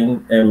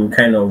scaling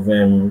kind of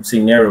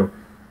scenario,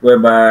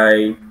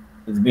 whereby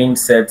it's being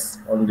set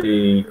on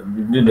the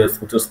do the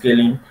auto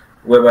scaling,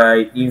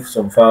 whereby if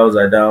some files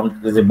are down,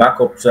 there's a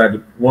backup, so that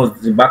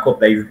once the backup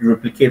that you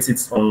replicate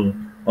it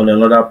on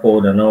another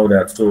pod and all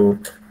that. So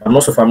I'm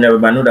not so familiar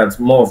with, but I know that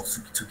more of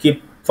to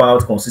keep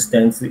files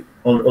consistency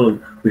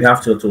on, we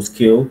have to auto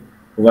scale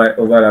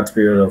over that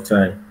period of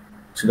time,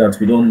 so that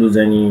we don't lose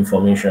any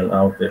information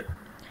out there.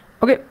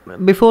 Okay,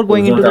 before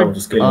going into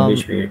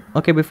the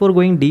okay, before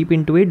going deep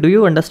into it, do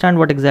you understand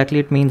what exactly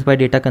it means by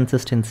data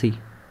consistency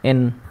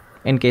in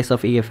case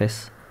of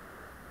EFS?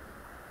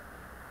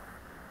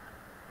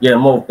 Yeah,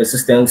 more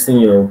persistency in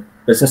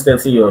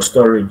your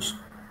storage,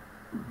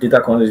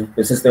 data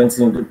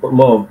persistency,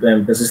 more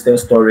persistent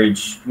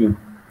storage.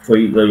 For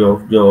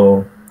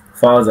your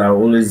files are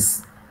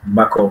always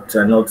backups,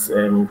 are not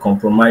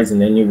compromised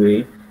in any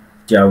way.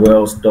 They are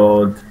well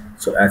stored,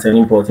 so at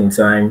any point in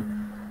time,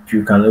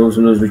 you can always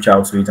reach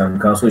out to it, and you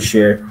can also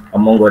share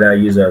among other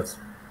users.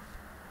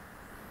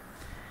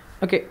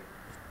 Okay,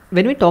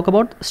 when we talk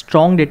about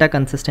strong data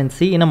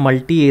consistency in a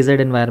multi-AZ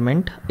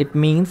environment, it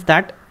means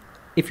that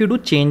if you do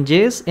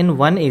changes in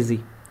one AZ,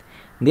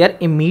 they are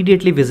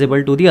immediately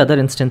visible to the other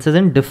instances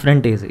in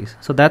different AZs.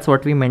 So that's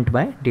what we meant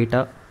by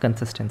data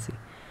consistency.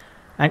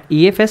 And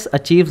EFS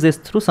achieves this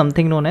through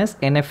something known as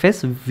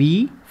NFS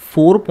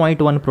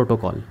v4.1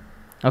 protocol.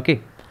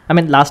 Okay. I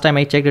mean, last time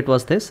I checked it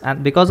was this,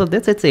 and because of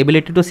this, its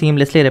ability to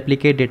seamlessly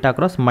replicate data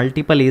across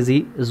multiple AZ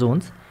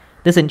zones.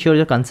 This ensures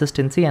your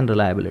consistency and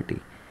reliability.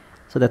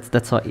 So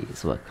that's how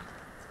AZ work.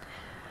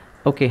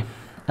 Okay,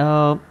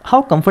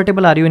 how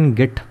comfortable are you in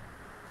Git?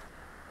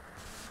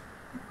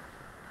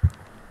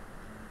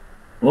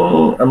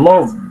 I'm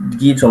more of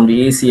Git from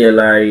the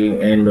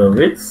ACLI end of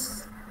it,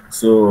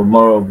 so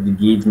more of the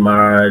Git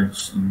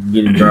merge,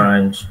 Git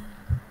branch.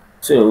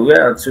 So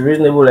yeah, to a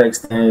reasonable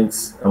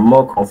extent, I'm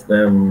more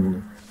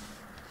confident.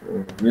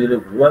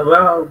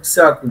 Well,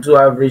 so I could do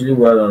averagely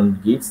well on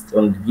the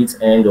Git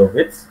end of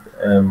it.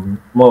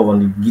 More on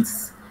the Git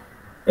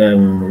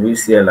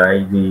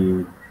CLI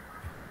the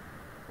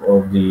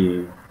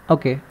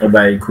okay.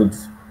 Whereby I could do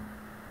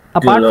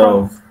a lot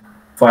of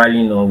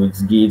filing on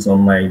with Git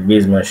on my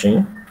base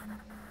machine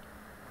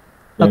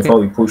before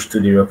we push to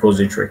the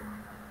repository.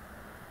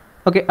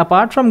 Okay,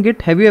 apart from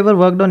Git, have you ever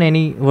worked on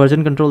any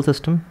version control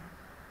system?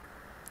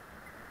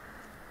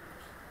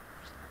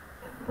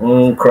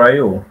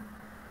 Cryo.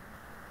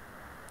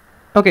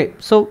 Okay,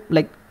 so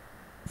like,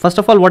 first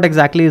of all, what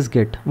exactly is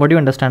Git? What do you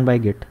understand by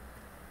Git?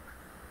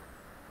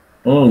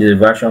 The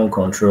version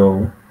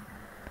control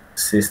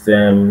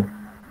system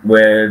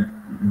where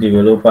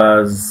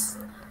developers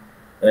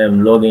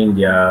log in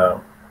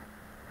their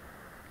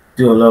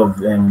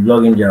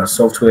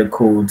software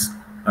codes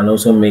and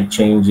also make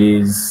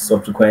changes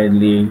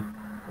subsequently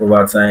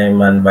over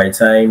time, and by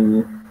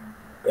time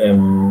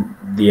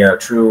they are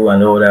true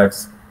and all that,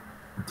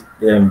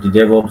 the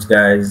DevOps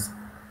guys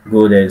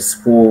go there,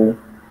 spool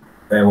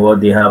and what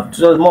they have.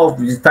 So more of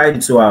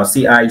tied to our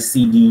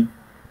CI/CD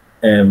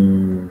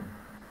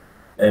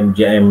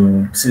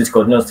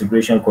continuous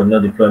integration,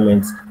 continuous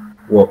deployment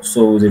work.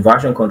 So the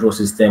version control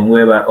system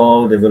whereby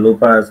all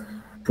developers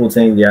put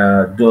in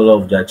do all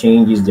of their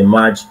changes, they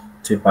merge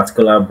to a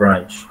particular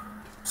branch.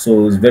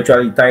 So it's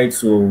virtually tied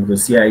to the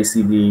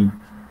CI/CD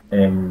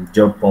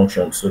job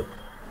function. So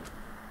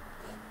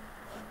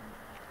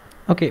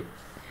okay,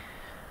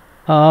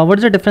 what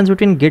is the difference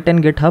between Git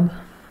and GitHub?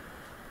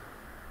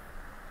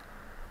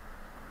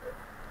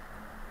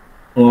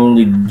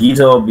 The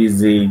GitHub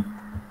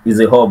is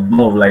a hub,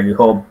 more like a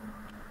hub.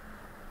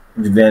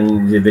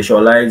 Then the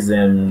visualize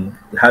and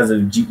has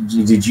the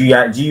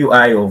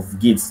GUI of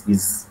Git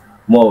is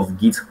more of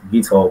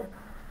GitHub,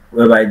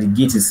 whereby the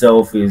Git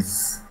itself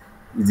is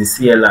the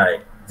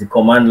CLI, the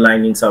command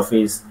line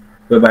interface,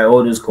 whereby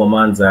all those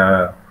commands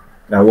are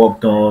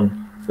worked on,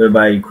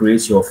 whereby you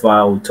create your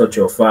file, touch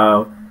your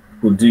file,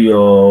 you do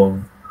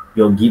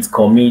your Git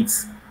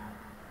commit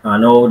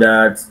and all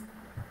that,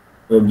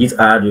 your Git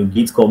add, your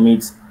Git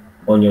commit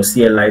on your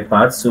CLI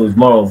part. So it's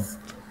more of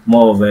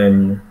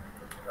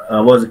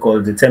what's it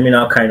called, the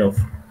terminal kind of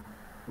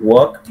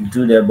work you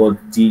do there. But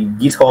the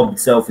GitHub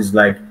itself is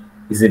like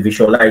is a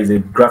visualize, a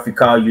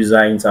graphical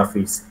user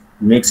interface.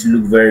 It makes it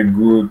look very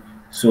good,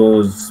 so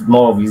it's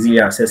more of easily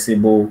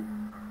accessible.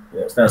 You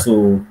understand?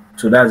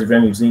 So that's the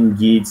difference between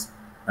Git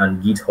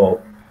and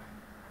GitHub,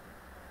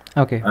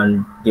 Okay.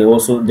 and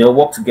they'll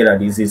work together.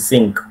 There's a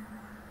sync.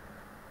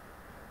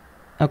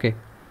 Okay.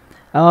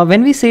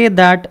 When we say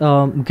that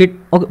Git,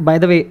 okay, by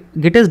the way,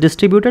 Git is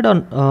distributed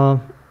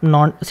or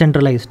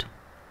non-centralized?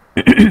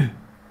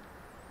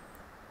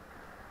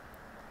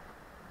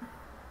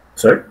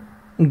 Sorry?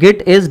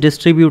 Git is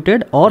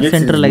distributed or Git is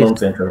centralized?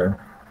 non-centralized.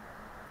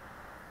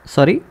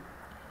 Sorry?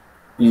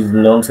 Is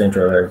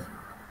non-centralized.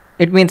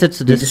 It means it's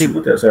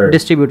Distributed, sorry.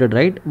 distributed,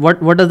 right?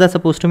 What does that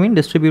supposed to mean?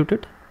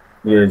 Distributed?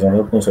 Yeah, it's an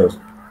open source.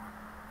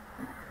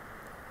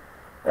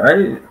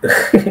 You're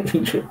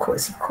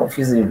quite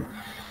confusing.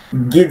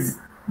 Git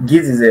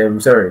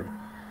is sorry.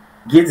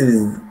 Git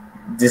is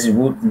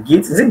distribute.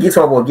 Git is it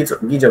GitHub or Git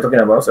you're talking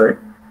about? Sorry.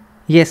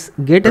 Yes,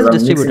 Git is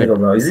distributed.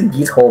 Is it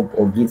GitHub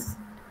or Git?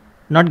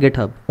 Not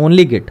GitHub,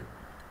 only Git.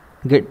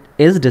 Git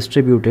is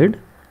distributed.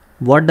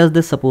 What does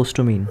this supposed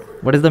to mean?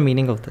 What is the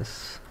meaning of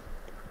this?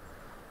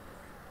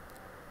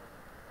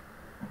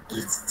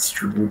 Git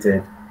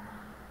distributed.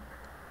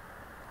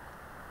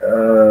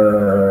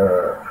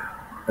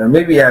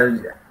 Maybe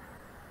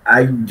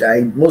I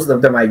most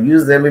of the time I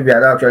use them. Maybe I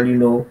don't actually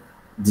know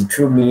the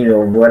true meaning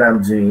of what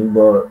I'm doing.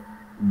 But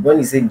when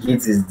you say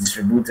Git is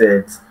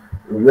distributed,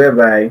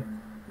 whereby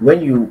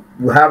when you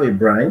have a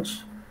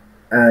branch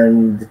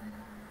and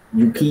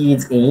you key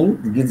it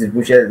in, the Git is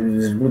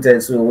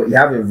distributed. So you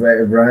have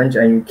a branch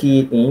and you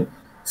key it in,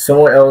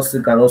 someone else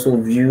can also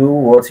view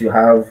what you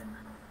have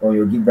on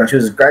your Git branch. So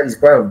it's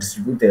part of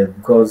distributed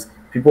because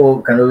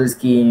people can always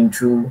key in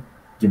through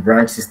the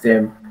branch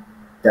system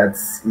that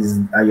is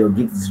at your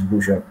Git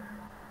distribution.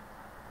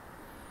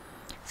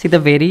 See, the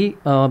very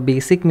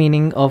basic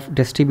meaning of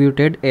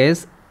distributed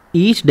is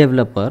each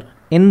developer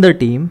in the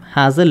team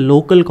has a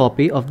local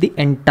copy of the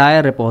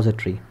entire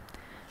repository,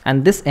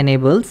 and this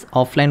enables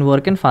offline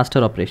work and faster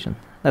operation.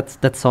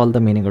 That's all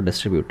the meaning of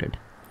distributed,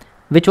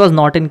 which was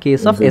not in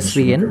case of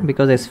SVN,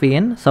 because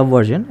SVN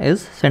subversion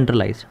is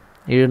centralized.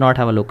 You do not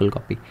have a local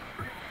copy.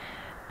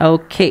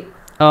 Okay.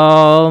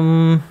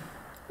 Do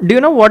you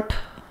know what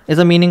is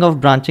the meaning of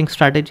branching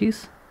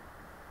strategies?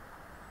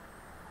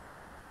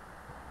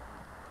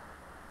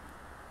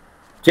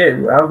 Yeah,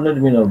 I have not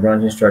the meaning of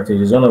branching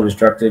strategies. One of the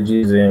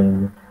strategies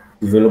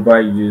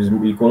developer use.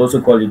 You could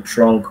also call it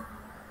trunk.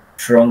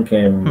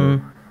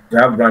 You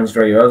have branch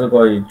strategy. You also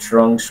call it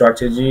trunk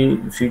strategy,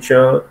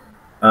 feature,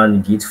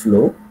 and Git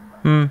flow.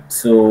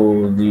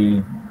 So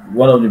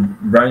one of the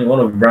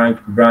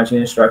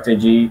branching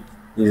strategy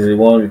is the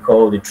one we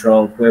call the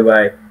trunk,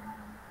 whereby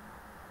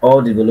all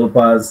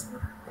developers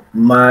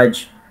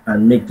merge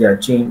and make their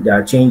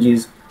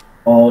changes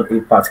on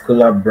a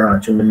particular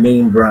branch, on the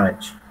main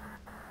branch,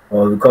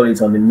 or we call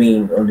it on the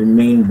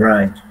main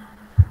branch.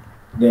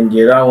 Then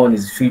the other one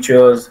is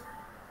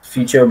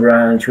feature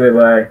branch,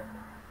 whereby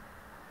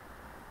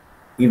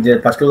if there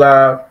are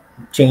particular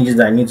changes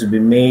that need to be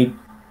made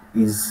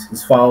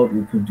is found,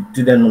 you could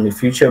do them on the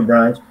feature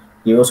branch.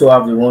 They also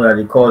have the one that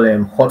they call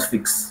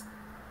hotfix.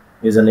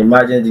 There's an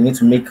emergency, they need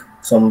to make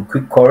some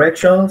quick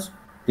corrections,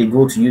 they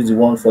go to use the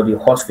one for the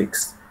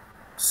hotfix.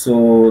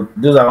 So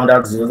those are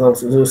under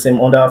those same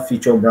under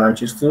feature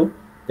branches too.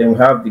 Then we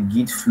have the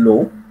Git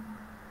flow.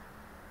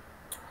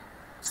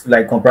 It's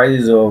like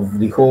comprises of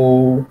the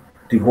whole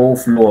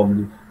flow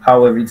of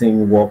how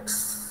everything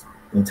works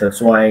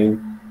intertwined.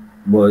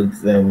 But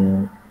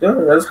I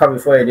just have a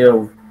full idea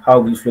of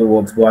how Git flow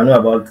works. But I know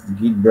about the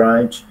Git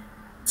branch,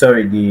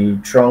 sorry, the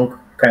trunk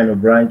kind of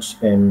branch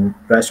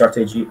branch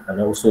strategy,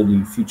 and also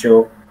the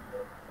feature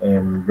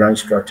branch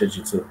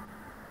strategy too.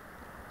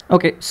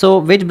 Okay, so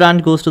which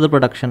branch goes to the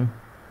production?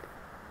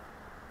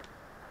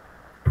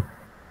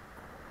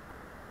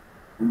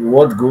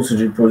 What goes to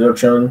the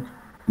production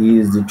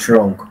is the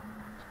trunk.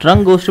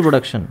 Trunk goes to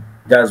production.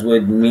 That's where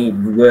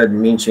the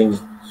main change.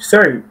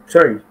 Sorry.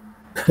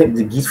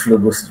 The Git flow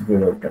goes to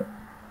production.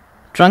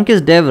 Trunk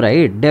is dev,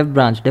 right?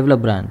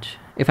 Develop branch,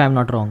 if I'm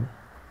not wrong.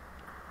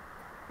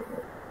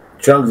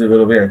 Trunk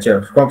developer, yeah.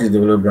 Trunk is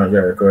develop branch,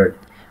 yeah, correct.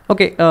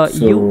 Okay,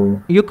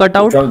 so you cut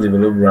out trunk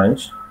develop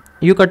branch.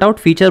 You cut out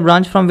feature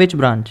branch from which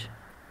branch?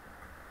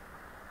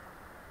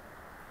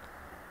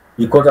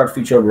 You cut out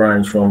feature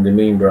branch from the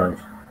main branch.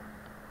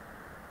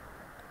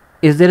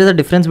 Is there a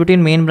difference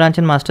between main branch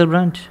and master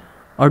branch,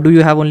 or do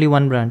you have only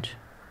one branch?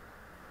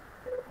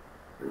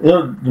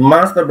 No, the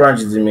master branch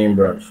is the main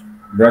branch.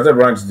 Browser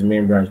branch is the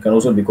main branch. It can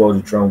also be called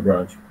the trunk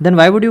branch. Then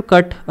why would you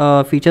cut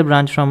feature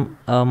branch from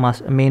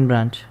main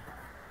branch?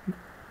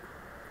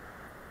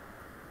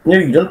 No,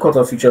 you don't cut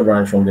off feature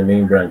branch from the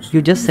main branch.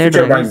 You just the said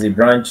feature right? branch is a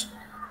branch.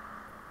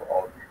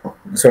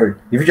 Sorry,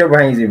 the feature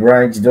branch is a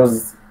branch.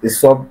 Does the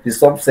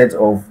subset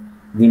of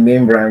the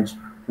main branch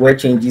where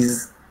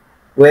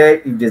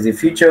if there's a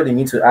feature they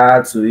need to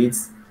add to it.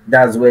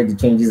 That's where the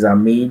changes are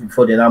made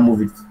before they now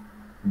move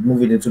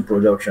it into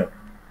production.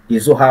 They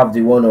also have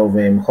the one of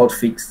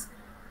hotfix.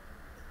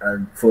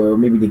 and for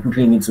maybe they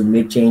quickly need to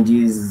make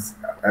changes,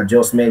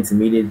 adjustments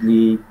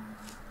immediately,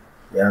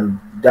 and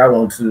that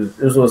one too.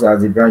 Also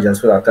as a branch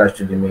as well attached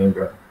to the main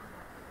branch.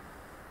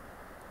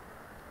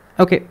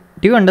 Okay.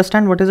 Do you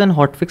understand what is an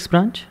hotfix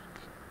branch?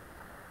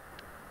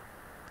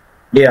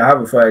 Yeah, I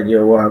have a full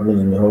idea what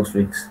happens in the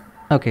hotfix.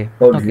 Okay.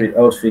 Okay.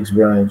 Hotfix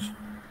branch.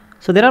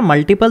 So there are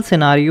multiple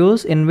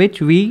scenarios in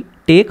which we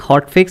take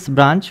hotfix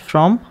branch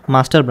from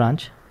master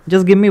branch.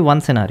 Just give me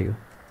one scenario.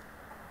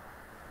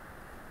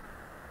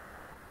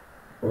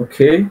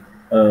 Okay.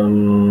 Let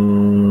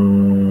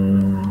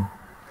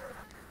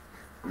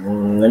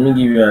me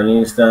give you an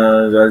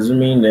instance.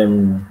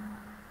 Assuming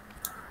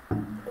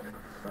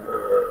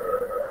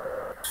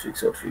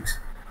fix or fix.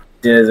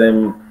 There's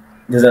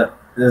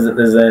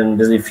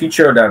a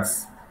feature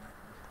that's,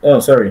 oh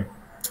sorry,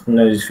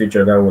 no, this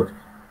feature that word.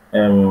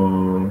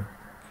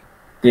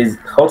 There's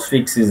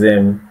hotfix is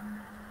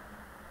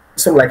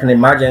so like an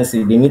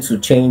emergency. They need to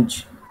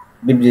change.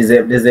 Maybe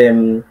there's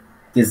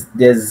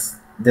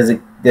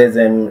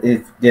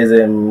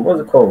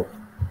what's it called?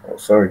 Oh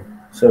sorry.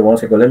 So one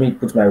second. Let me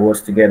put my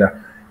words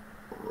together.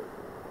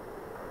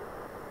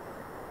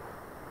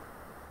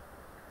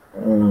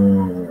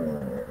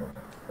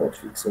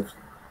 Hotfix.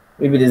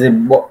 Maybe there's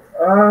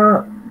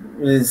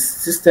the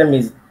system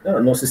is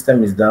no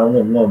system is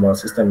down. No about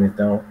system is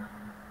down.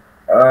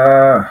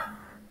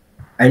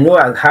 I know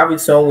I have it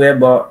somewhere,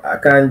 but I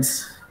can't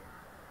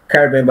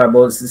remember.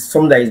 But it's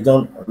something that is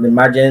done on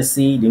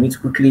emergency. They need to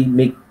quickly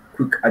make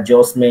quick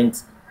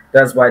adjustments.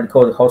 That's why they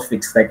call it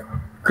hotfix. Like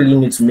quickly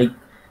need to make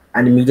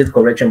an immediate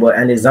correction. But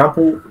an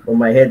example on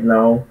my head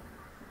now.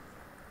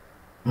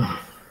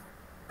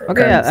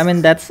 Okay, yeah, I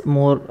mean that's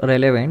more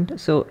relevant.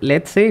 So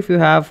let's say if you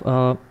have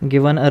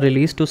given a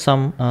release to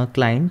some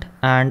client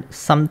and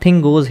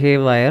something goes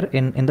haywire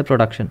in the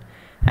production,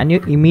 and you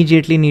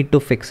immediately need to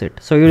fix it.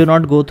 So you do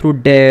not go through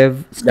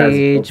dev,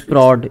 stage,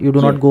 prod. You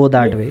do not go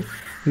that way.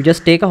 You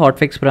just take a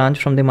hotfix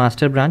branch from the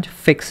master branch,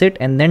 fix it,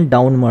 and then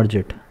down merge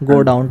it.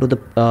 Go down to the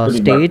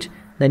stage,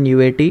 then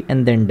UAT,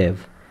 and then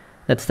dev.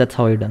 That's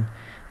how you done.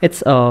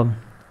 It's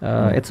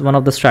one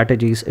of the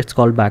strategies. It's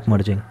called back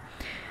merging.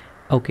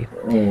 Okay.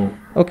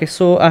 Okay,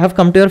 so I have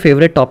come to your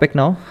favorite topic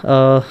now,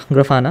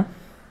 Grafana.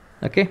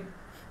 Okay.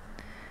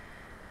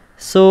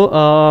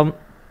 So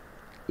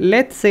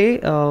let's say,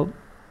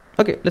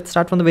 okay, let's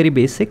start from the very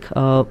basic.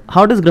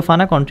 How does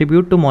Grafana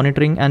contribute to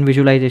monitoring and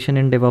visualization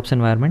in DevOps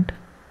environment?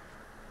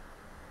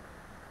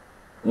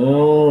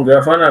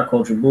 Grafana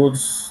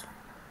contributes,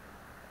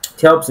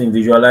 it helps in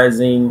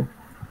visualizing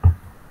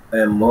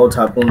what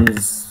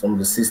happens on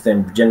the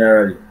system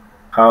generally,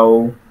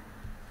 how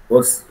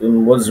what's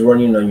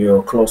running on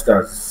your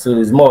clusters. So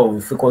it's more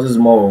of focuses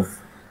more of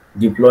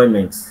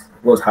deployments,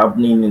 what's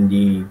happening in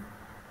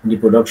the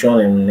production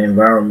and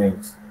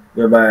environment,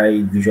 whereby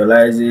it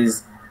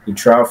visualizes the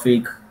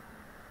traffic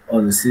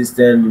on the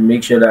system,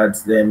 make sure that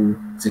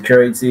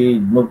security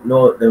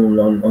no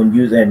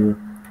unused and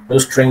no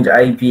strange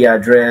IP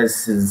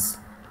address is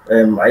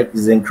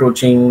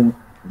encroaching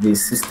the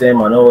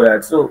system and all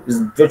that. So it's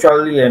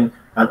virtually an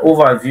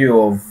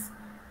overview of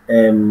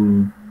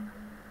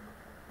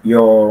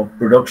your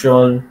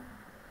production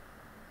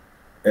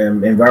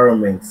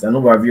environment, an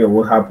overview of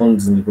what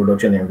happens in the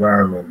production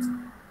environment.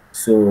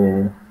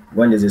 So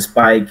when there's a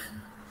spike,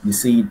 you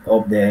see it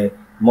up there,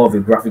 more of a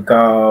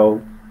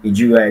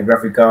GUI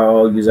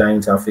graphical user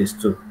interface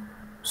too.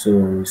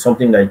 So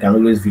something that you can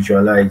always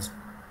visualize.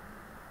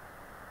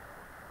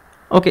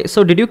 Okay,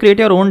 so did you create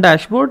your own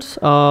dashboards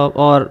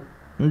or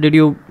did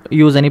you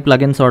use any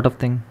plugin sort of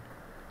thing?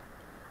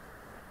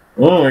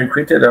 We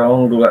created our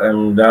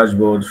own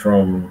dashboards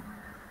from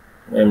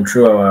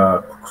through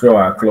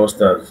our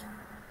clusters.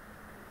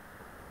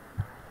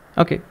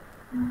 Okay,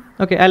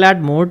 I'll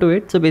add more to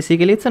it. So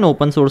basically it's an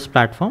open source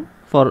platform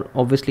for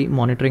obviously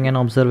monitoring and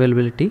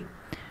observability.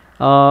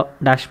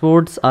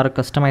 Dashboards are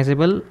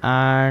customizable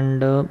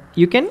and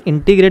you can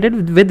integrate it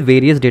with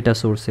various data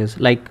sources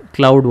like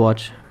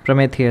CloudWatch,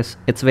 Prometheus.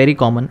 It's very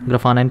common,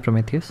 Grafana and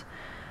Prometheus.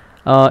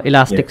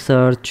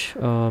 Elasticsearch.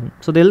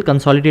 So they'll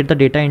consolidate the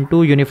data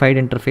into unified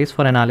interface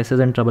for analysis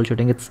and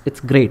troubleshooting. It's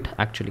great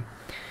actually.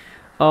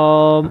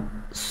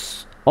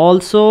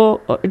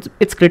 Also,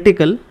 it's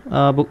critical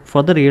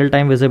for the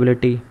real-time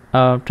visibility,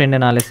 trend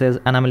analysis,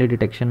 anomaly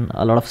detection,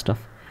 a lot of stuff.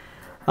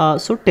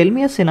 So tell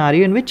me a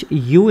scenario in which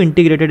you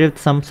integrated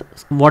with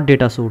what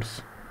data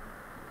source?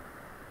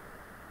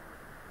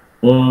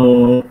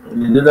 The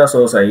data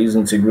source I use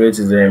integrates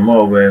is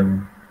more of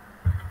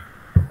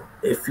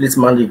a fleet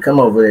man. Come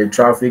up with a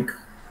traffic,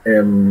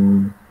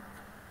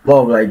 more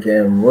of like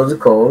what's it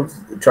called?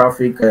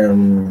 Traffic,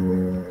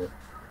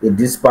 a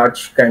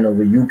dispatch kind of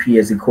a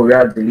UPS, a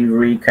courier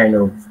delivery kind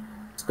of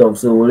stuff.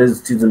 So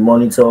let's to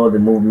monitor the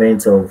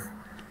movement of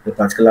the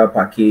particular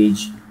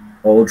package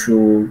all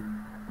through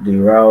the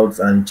routes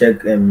and check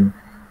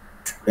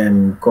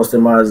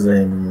customers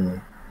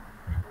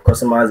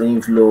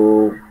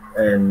inflow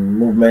and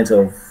movement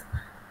of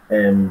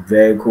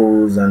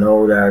vehicles and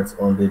all that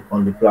on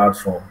the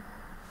platform.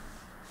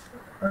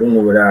 I don't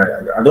know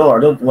whether I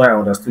don't know I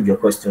understood your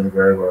question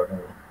very well.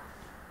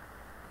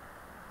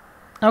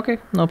 Okay,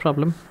 no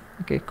problem.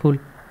 Okay, cool.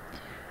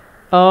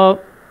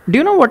 Do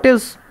you know what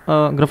is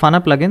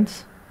Grafana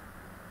plugins?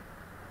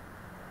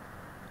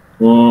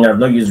 I've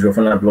not used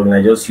Grafana plugin.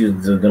 I just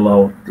used the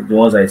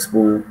ones I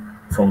spoke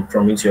from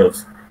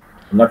Meteors.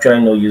 I'm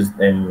actually not used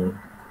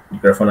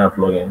Grafana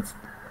plugins.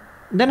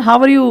 Then how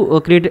are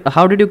you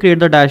how did you create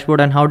the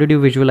dashboard and how did you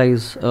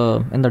visualize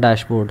in the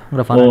dashboard,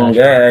 Grafana dashboard?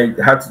 Yeah,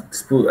 I had to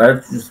spool. I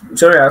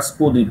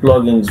spooled the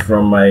plugins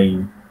from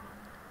my.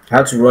 I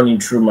had to run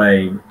it through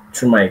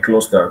my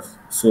clusters.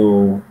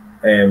 So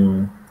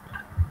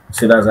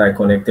that's how I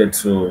connected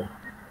to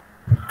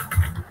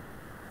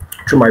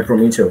through my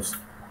Prometheus.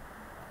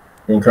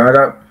 In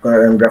Canada,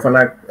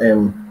 Grafana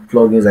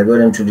plugins, I got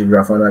them through the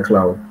Grafana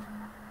cloud.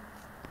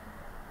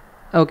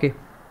 Okay,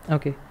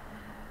 okay.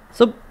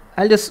 So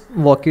I'll just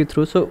walk you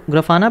through. So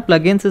Grafana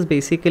plugins is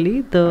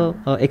basically the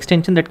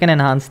extension that can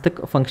enhance the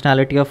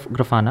functionality of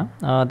Grafana.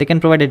 They can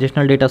provide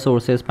additional data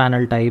sources,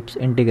 panel types,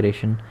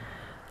 integration.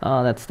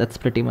 That's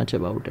pretty much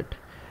about it.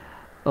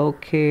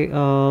 Okay.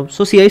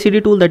 So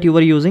CI/CD tool that you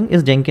were using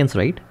is Jenkins,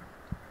 right?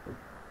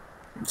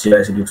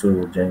 CI/CD tool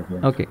with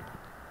Jenkins. Okay.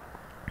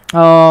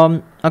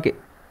 Okay.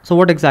 So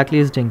what exactly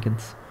is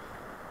Jenkins?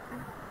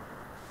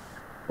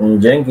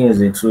 Jenkins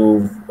is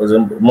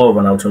more of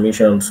an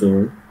automation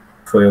tool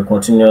for your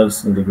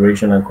continuous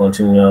integration and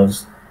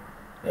continuous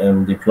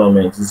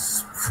deployment.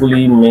 It's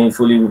fully meant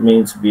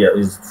to be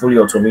is fully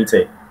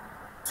automated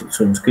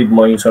to keep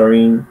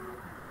monitoring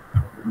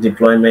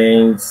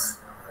deployments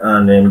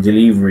and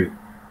delivery.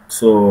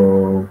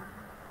 So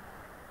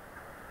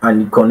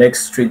and it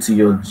connects straight to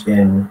your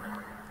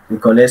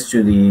it connects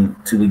to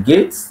the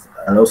gates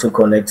and also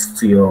connects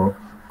to your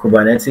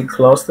Kubernetes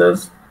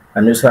clusters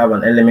and also have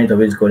an element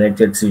of it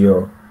connected to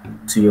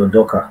your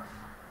Docker.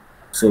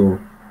 So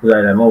those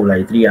are more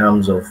like three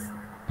arms of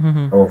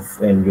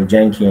your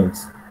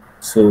Jenkins.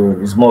 So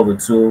it's more of a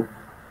tool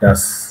that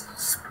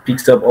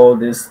picks up all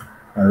this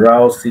and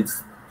routes it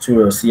to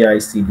your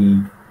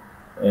CI/CD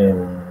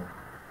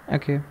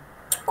Okay.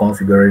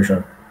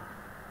 configuration.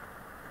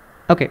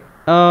 Okay.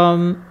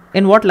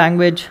 In what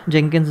language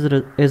Jenkins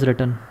is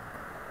written?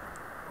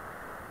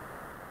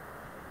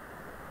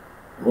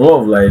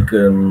 More of like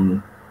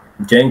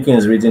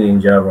Jenkins written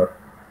in Java.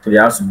 So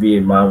there has to be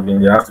a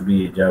Marvin, there has to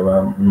be a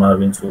Java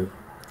Marvin tool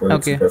for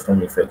it to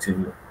perform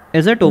effectively.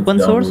 Is it open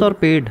source or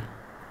paid?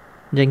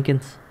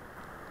 Jenkins.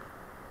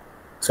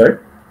 Sorry?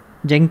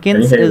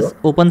 Jenkins is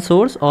open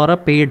source or a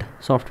paid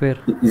software?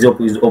 It's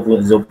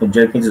open.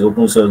 Jenkins is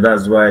open source.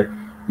 That's why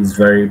it's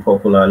very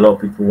popular. A lot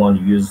of people want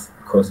to use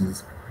because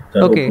it's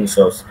open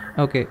source.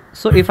 Okay.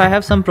 So if I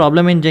have some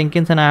problem in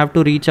Jenkins and I have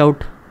to reach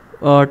out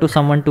to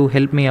someone to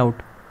help me out,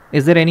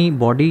 is there any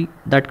body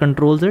that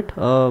controls it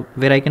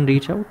where I can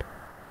reach out?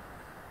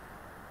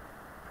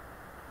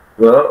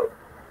 Well,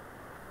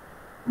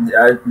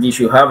 you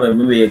should have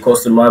maybe a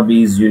customer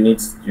base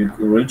unit you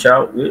could reach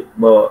out with,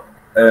 but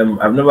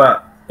I've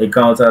never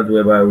encountered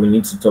whereby we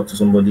need to talk to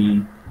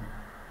somebody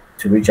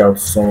to reach out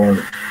to someone.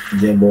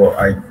 But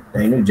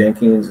I know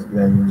Jenkins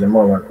is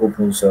more of an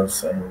open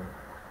source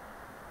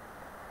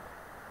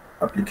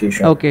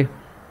application. Okay.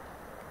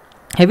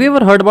 Have you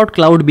ever heard about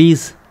Cloud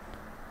Bees?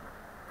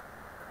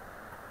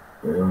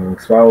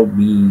 Cloud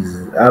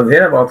Bees. I've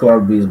heard about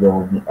Cloud Bees, but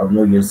I've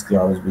not used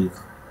Cloud Bees.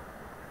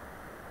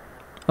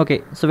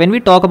 Okay, so when we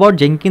talk about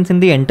Jenkins in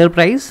the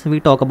enterprise, we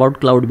talk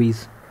about Cloud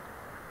Bees.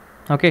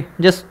 Okay,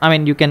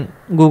 you can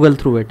Google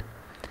through it.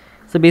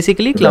 So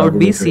basically, Cloud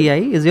Bees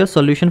CI is your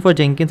solution for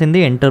Jenkins in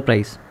the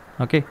enterprise.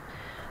 Okay,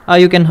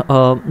 you can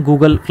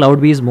Google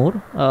Cloud Bees more.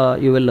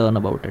 You will learn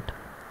about it.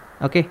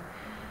 Okay.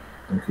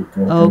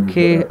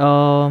 Okay.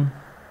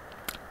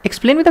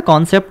 Explain me the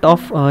concept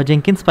of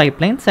Jenkins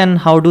pipelines and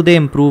how do they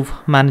improve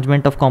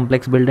management of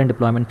complex build and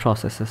deployment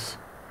processes?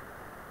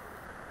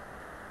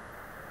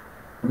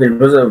 Okay,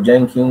 because of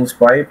Jenkins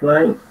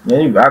pipeline,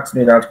 you've asked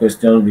me that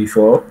question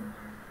before,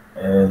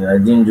 and I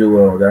didn't do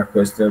well with that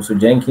question. So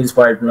Jenkins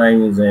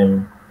pipeline is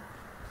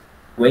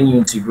when you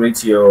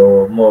integrate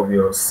more of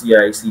your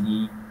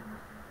CI/CD,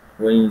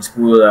 when you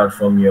pull out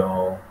from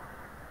your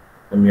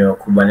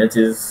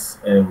Kubernetes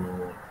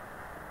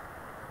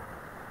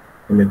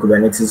from your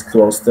Kubernetes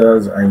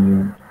clusters and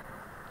you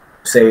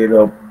set it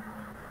up,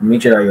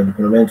 make sure that your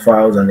deployment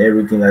files and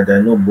everything, that there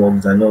are no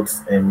bugs and not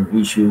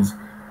issues,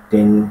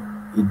 then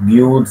it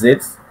builds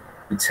it,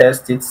 it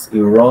tests it,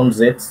 it runs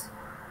it,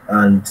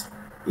 and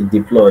it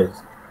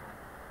deploys.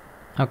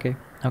 Okay.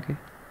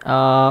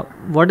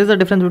 What is the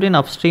difference between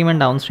upstream and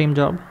downstream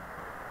job?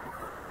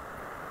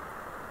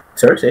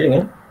 Sorry, say it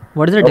again.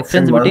 What is the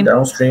difference between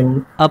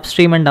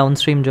upstream and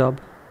downstream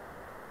job?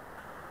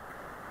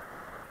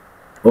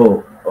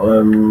 Oh,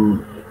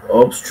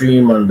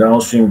 upstream and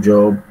downstream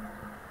job.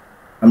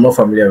 I'm not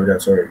familiar with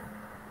that. Sorry,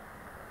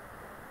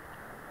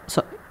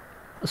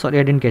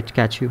 I didn't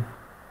catch you.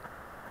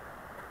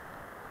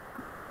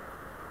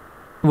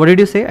 What did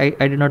you say?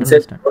 I did not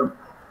understand. You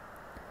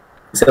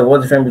said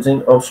what's the difference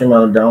between upstream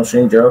and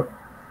downstream job?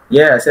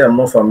 Yeah, I said I'm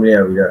not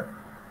familiar with that.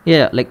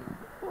 Yeah, like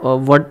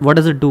what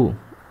does it do?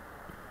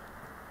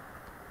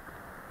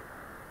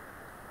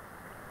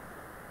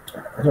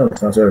 I don't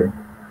understand. Sorry.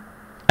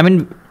 I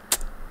mean,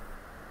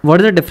 what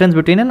is the difference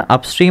between an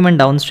upstream and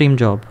downstream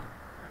job?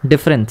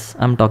 Difference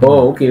I'm talking about.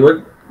 Oh, okay.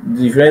 What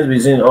the difference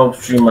between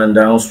upstream and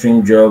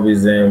downstream job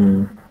is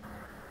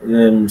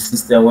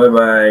system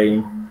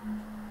whereby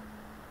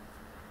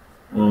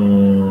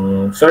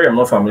sorry, I'm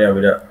not familiar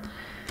with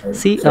that.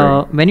 See,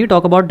 Sorry. when you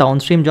talk about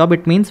downstream job,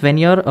 it means when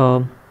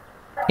you're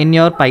in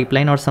your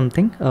pipeline or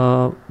something,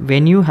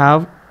 when you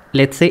have,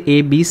 let's say,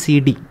 A, B, C,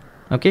 D,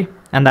 okay,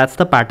 and that's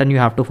the pattern you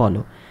have to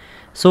follow.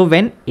 So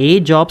when A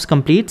jobs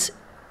completes,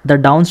 the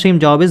downstream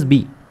job is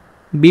B.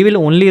 B will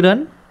only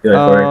run Yeah,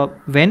 correct.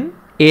 when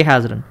A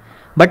has run,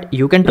 but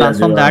you can Yeah,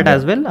 transform zero that and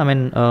as that. well. I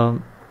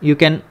mean, you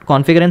can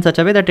configure in such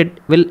a way that it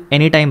will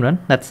anytime run.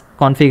 That's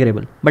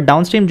configurable. But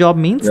downstream job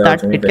means Yeah, that it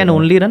automated. can Yeah.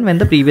 only run when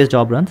the previous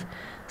job runs.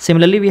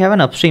 Similarly, we have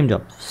an upstream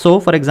job. So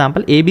for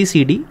example, A, B,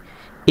 C, D,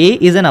 A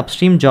is an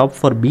upstream job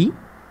for B,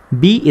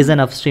 B is an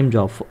upstream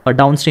job, a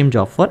downstream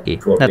job for A.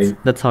 For A.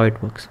 That's how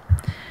it works.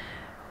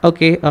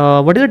 Okay,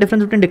 what is the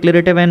difference between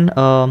declarative and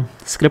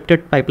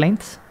scripted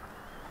pipelines?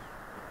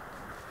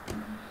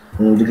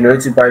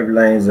 Declarative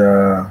pipelines,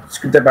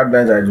 scripted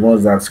pipelines are the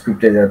ones that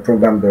scripted are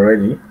programmed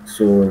already.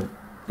 So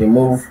they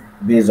move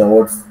based on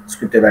what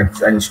scripted,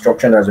 like an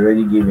instruction that's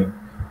already given.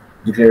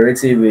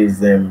 Declarative is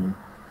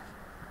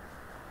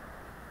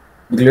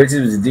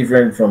declarative is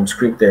different from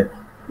scripted,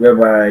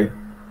 whereby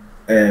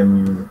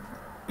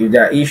if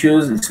there are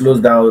issues, it slows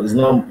down. It's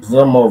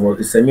not more of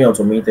it's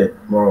semi-automated,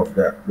 more of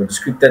that. But the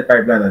scripted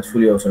pipeline is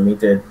fully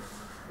automated.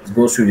 It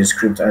goes through the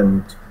script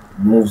and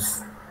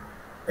moves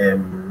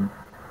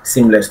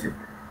seamlessly.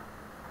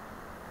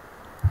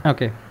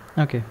 Okay,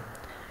 okay,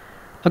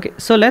 okay.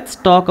 So let's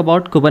talk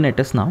about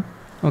Kubernetes now.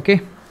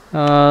 Okay,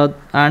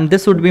 and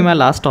this would be Okay, my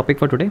last topic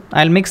for today.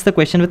 I'll mix the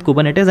question with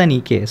Kubernetes and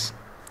EKS.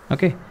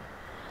 Okay,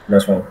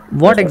 that's fine. what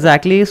That's fine.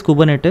 exactly is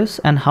Kubernetes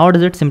and how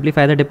does it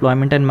simplify the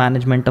deployment and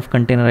management of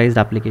containerized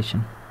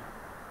application?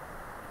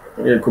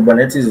 Yeah,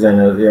 Kubernetes is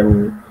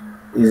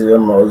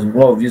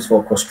more of use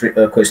for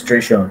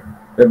orchestration,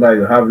 whereby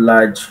you have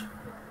large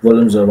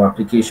volumes of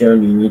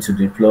application you need to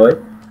deploy.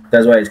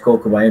 That's why it's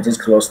called Kubernetes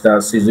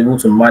clusters. So it's able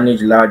to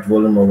manage large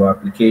volume of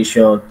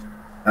application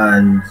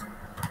and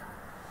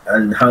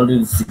handle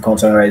the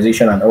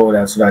containerization and all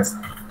that, so that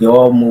they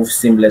all move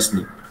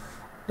seamlessly.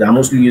 They are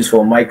mostly used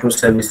for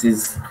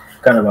microservices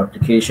kind of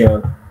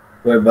application,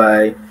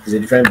 whereby there's a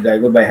difference,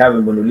 like whereby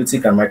having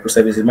monolithic and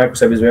microservices.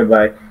 Microservice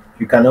whereby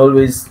you can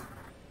always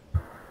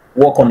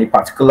work on a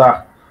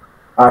particular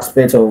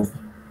aspect of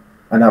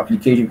an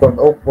application. You can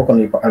work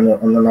on,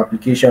 on an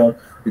application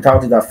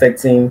without it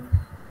affecting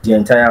the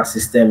entire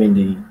system in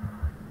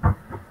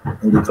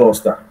the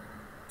cluster.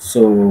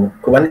 So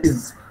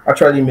Kubernetes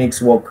actually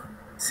makes work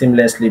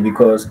seamlessly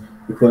because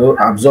you could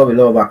absorb a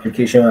lot of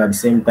application at the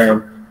same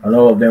time and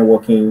all of them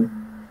working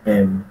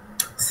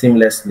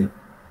seamlessly.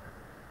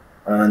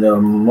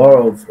 And more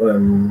of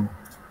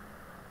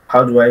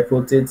how do I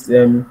put it?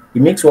 It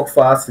makes work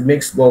fast, it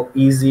makes work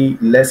easy,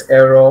 less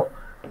error,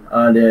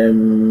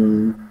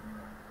 and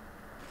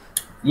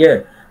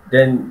yeah,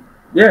 then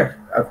yeah,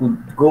 I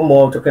could go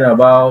more talking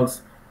about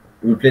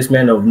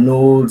replacement of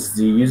nodes,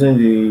 the using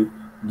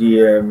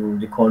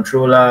the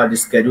controller, the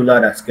scheduler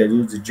that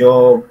schedules the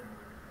job,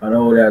 and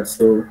all that.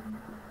 So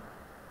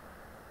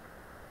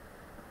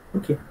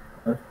okay,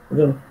 I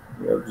don't know.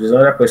 Yeah, there's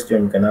another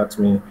question you can ask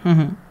me.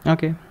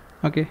 Okay,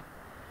 okay.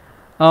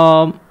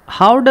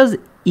 How does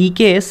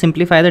EKS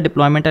simplify the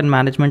deployment and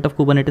management of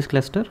Kubernetes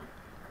cluster?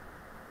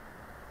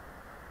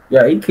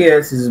 Yeah,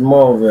 EKS is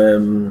more of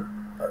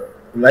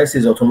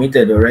license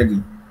automated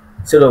already.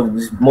 Instead of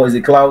this, more is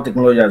the cloud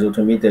technology that's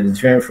automated. It's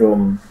different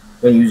from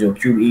when you use your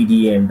Cube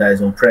ADM that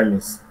is on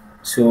premise.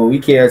 So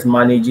EKS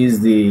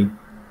manages the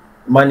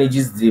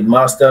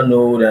master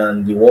node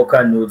and the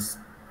worker nodes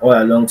all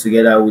along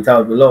together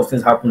without a lot of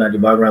things happen at the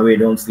background where you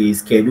don't see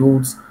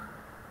schedules,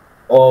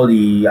 all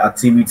the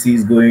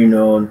activities going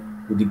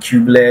on with the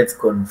kubelet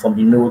from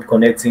the node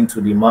connecting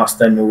to the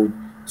master node.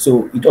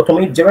 So it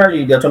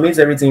automates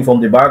everything from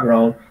the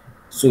background.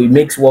 So it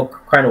makes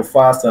work kind of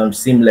fast and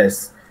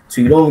seamless. So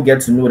you don't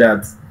get to know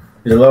that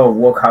there's a lot of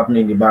work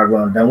happening in the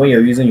background. Then when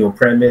you're using your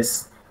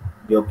premise,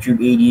 your Cube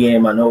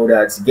ADM and all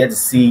that, you get to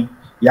see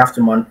you have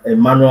to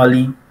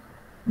manually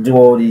do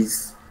all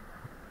this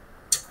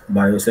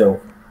by yourself.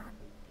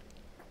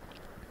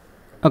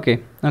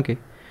 Okay, okay.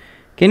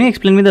 Can you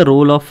explain me the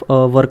role of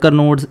worker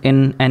nodes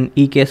in an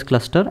EKS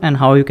cluster and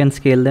how you can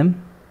scale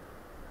them?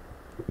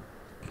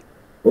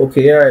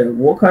 Okay, yeah,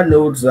 worker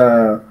nodes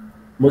are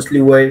mostly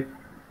where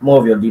more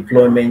of your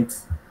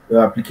deployment,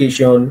 your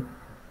application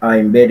are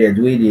embedded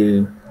where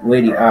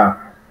they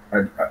are,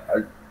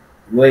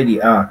 where they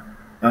are,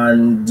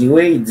 and the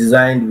way it's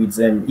designed with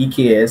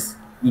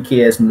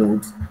EKS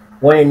nodes.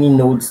 When any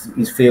nodes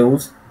is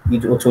fails,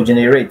 it auto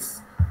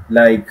generates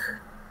like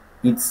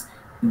it's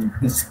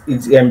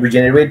it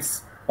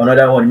regenerates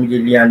another one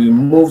immediately, and it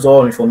moves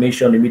all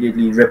information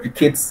immediately, it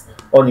replicates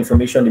all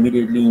information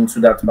immediately into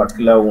that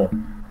particular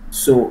one.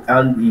 So,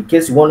 and in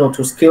case you want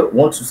to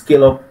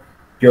scale up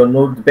your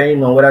node,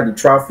 depending on whether the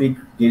traffic,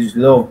 there's a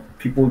lot of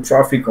people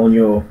traffic on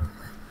your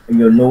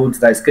nodes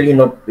that is scaling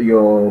up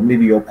your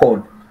maybe your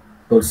pod,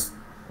 because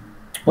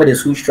when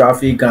there's huge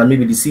traffic and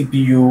maybe the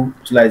CPU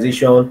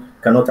utilization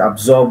cannot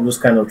absorb those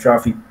kind of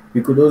traffic,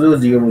 we could also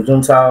use the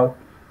horizontal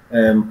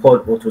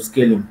pod auto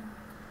scaling.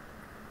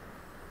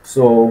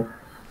 So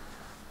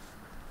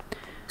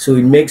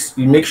it makes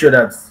sure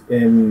that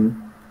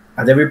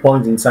at every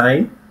point in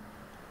time,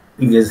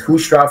 if there's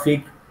huge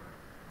traffic,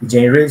 it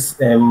generates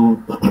a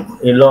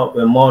lot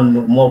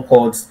more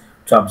pods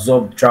to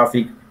absorb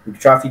traffic. If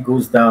traffic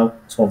goes down,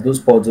 some of those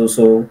pods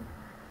also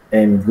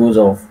goes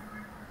off.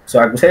 So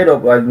I could set it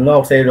up. I can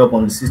now set it up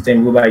on the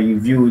system whereby you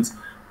view it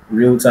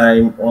real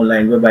time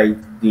online, whereby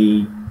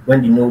the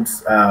when the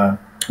nodes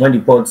when the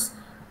pods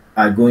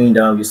are going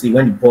down, you see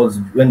when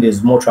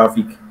there's more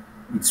traffic,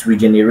 it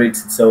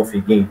regenerates itself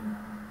again.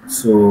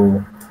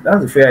 So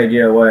that's a fair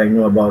idea of what I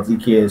know about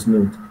EKS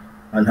node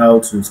and how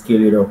to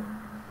scale it up.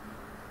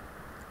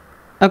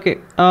 Okay.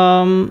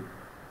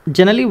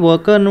 Generally,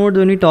 worker nodes,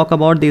 when we talk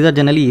about, these are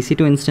generally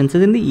EC2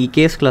 instances in the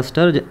EKS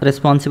cluster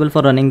responsible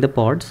for running the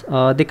pods.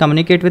 They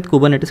communicate with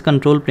Kubernetes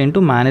control plane to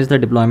manage the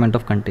deployment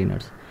of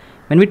containers.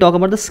 When we talk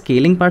about the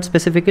scaling part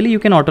specifically, you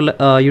can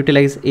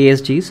utilize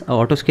ASGs,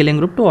 auto scaling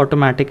group, to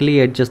automatically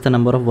adjust the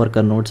number of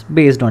worker nodes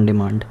based on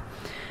demand.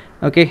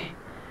 Okay.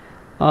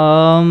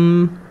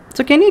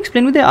 So can you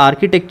explain me the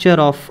architecture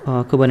of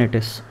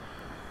Kubernetes?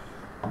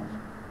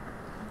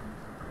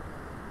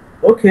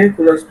 Okay,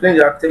 we'll explain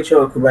the architecture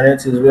of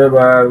Kubernetes,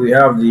 whereby we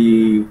have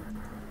the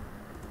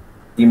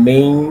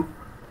main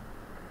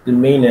the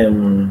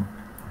main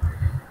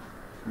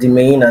the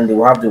main and they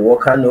will have the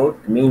worker node,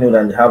 the main node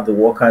and they have the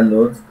worker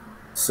node.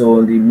 So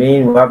in the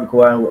main we have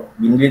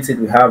beneath it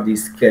we have the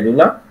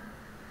scheduler,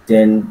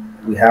 then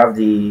we have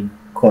the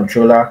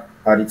controller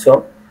at the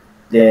top,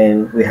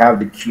 then we have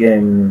the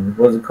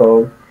what's it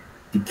called,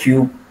 the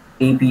cube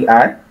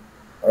API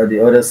on the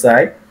other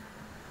side.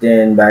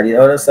 Then by the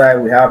other side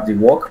we have the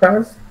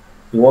workers.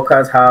 The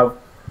workers have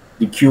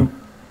the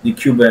the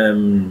cube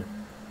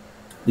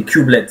the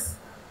kubelets.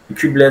 The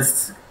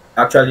kubelets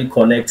actually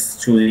connects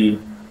to the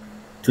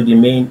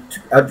main.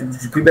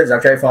 The kubelet is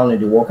actually found in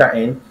the worker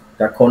end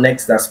that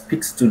connects, that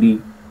speaks to the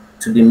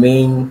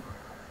main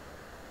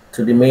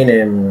to the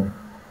main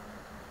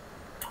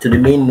to the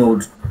main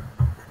node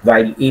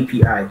by the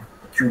API,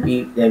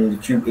 the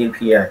cube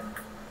API.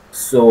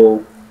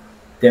 So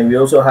then we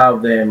also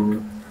have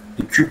the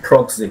kube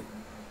proxy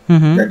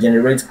that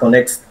generates,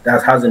 connects,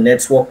 that has a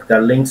network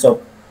that links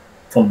up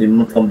from the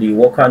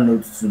worker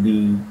node to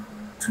the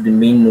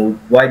main node.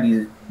 Why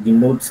the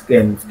node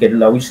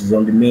scheduler, which is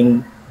on the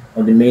main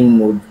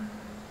node,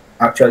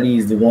 actually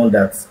is the one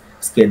that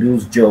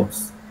schedules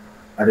jobs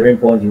at every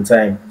point in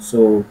time.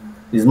 So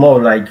it's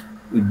more like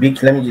a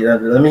big. Let me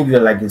give you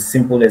like a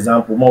simple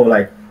example. More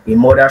like a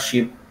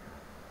mothership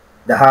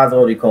that has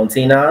all the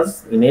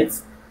containers in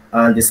it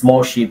and the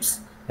small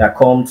ships that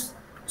comes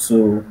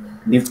to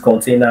lift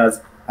containers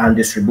and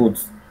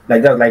distribute.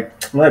 Like that,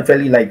 like not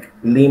fairly like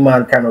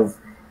layman kind of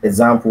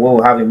example where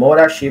we have a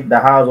mothership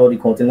that has all the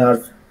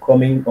containers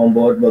coming on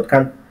board but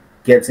can't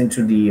get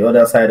into the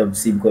other side of the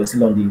sea because it's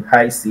still on the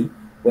high sea.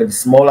 But the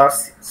smaller,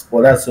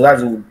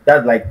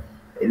 that's like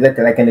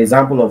an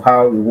example of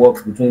how it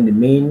works between the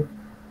main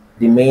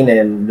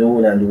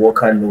node and the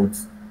worker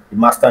nodes, the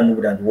master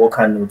node and the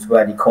worker nodes,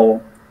 where they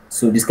come.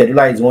 So the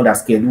scheduler is one that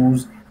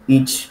schedules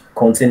each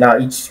container,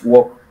 each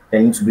work that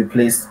needs to be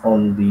placed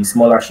on the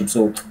smaller ship.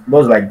 So it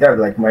was like that,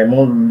 like my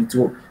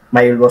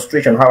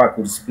illustration, how I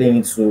could explain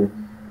it to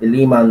a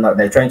layman that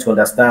they're trying to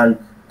understand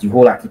the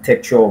whole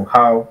architecture of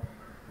how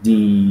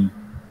the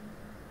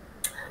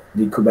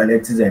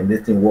Kubernetes and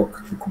this thing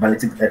work, the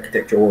Kubernetes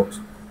architecture works.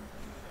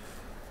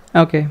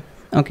 Okay.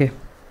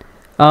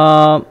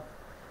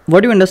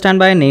 What do you understand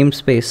by a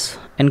namespace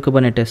in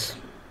Kubernetes?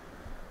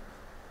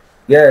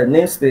 Yeah,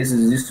 namespace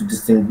is used to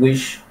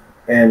distinguish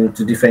and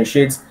to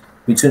differentiate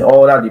between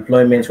all our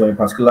deployments from a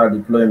particular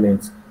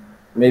deployment.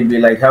 Maybe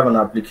like have an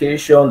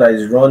application that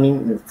is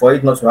running, for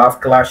it not to have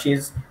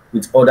clashes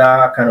with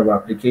other kind of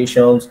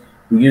applications.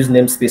 We use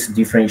namespace to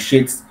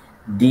differentiate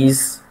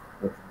this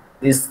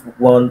this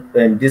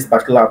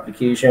particular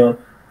application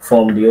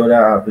from the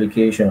other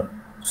application.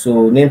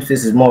 So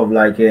namespace is more of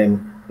like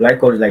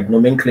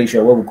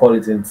nomenclature, what we call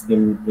it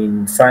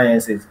in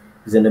sciences,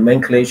 is a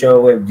nomenclature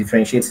where it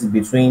differentiates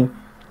between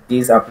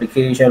this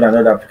application and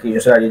other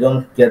application, so that you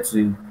don't get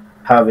to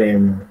have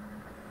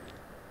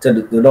so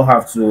they don't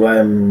have to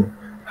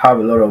have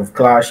a lot of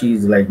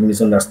clashes, like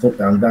misunderstood,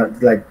 and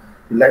that like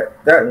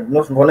that,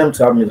 not for them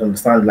to have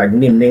misunderstand, like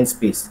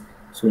namespace.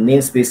 So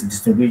namespace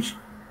distinguish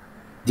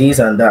this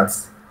and that.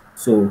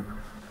 So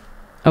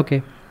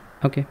okay.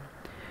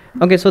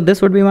 So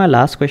this would be my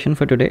last question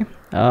for today.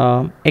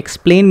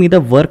 Explain me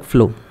the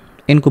workflow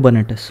in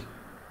Kubernetes.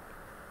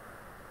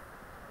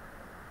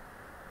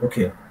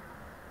 Okay.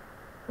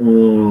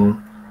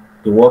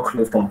 The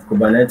workflow from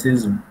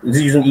Kubernetes, is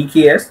it using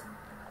EKS?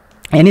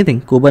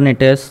 Anything,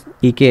 Kubernetes,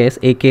 EKS,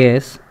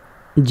 AKS,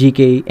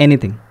 GKE,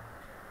 anything.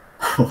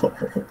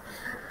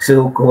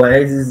 So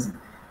Kubernetes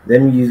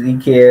Let me use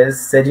EKS,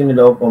 setting it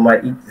up on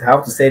my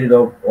how to set it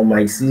up on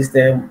my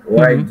system.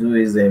 What I Mm-hmm. do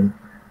is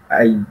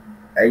I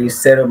I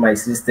set up my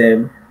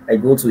system. I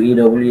go to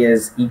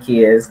AWS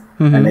EKS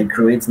and Mm-hmm. I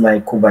create my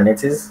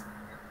Kubernetes,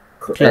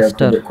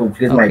 Cluster.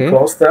 complete my Okay.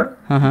 cluster.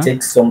 It Uh-huh.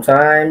 takes some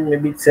time,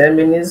 maybe 10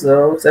 minutes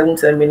or 7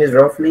 10 minutes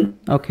roughly.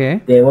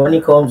 Okay. Then when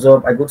it comes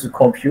up, I go to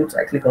compute.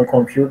 I click on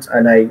compute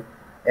and I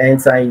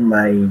enter in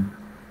my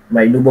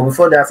node. But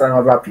before that, I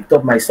have picked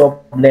up my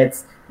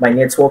subnets, my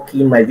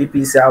networking, my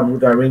VPC, I'm going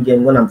to arrange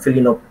them when I'm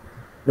filling up,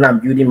 when I'm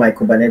building my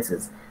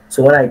Kubernetes.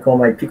 So when I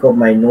come, I pick up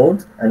my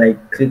node and I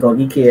click on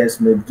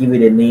EKS node, give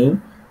it a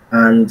name,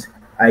 and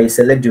I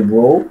select the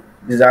role.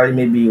 This is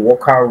maybe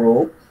worker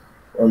role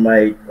on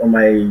my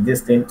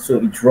this thing. So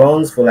it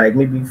runs for like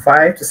maybe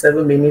 5 to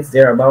 7 minutes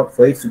thereabout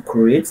for it to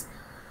create.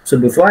 So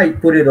before I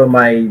put it on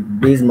my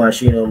base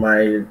machine on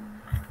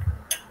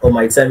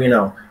my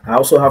terminal, I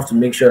also have to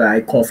make sure that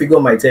I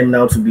configure my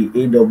terminal to be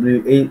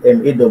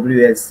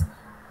AWS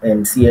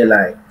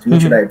CLI to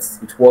make sure Mm-hmm. that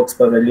it works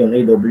perfectly on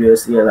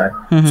AWS CLI.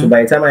 So Mm-hmm.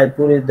 by the time I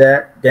put it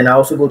there, then I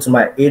also go to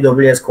my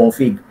AWS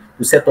config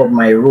to set up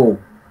my role,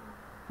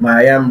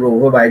 my IAM role,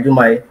 whereby I do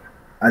my,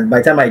 and by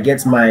the time I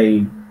get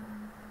my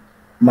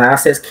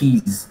access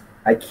keys,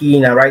 I key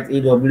in, I write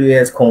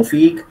AWS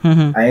config,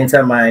 Mm-hmm. I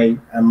enter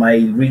my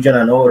region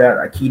and all that,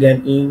 I key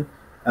them in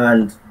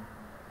and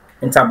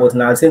enter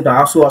button. At the same time, I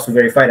also have to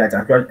verify that I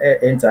actually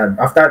entered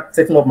after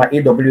setting up my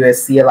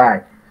AWS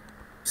CLI.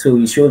 So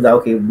it shows that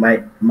okay,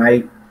 my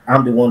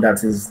I'm the one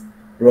that is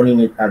running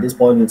it at this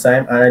point in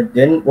time. And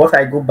then what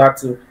I go back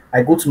to,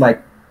 I go to my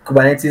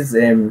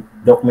Kubernetes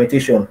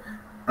documentation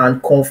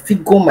and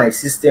configure my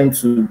system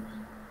to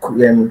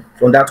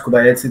on that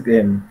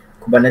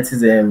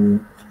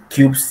Kubernetes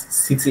cubes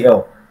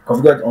CTL.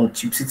 Configure it on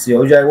kubectl.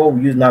 Usually what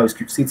we use now is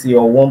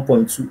kubectl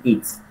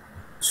 1.28.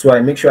 So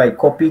I make sure I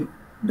copy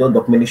the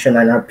documentation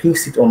and I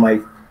paste it on my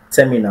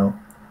terminal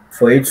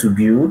for it to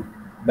build.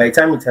 By the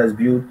time it has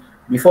built,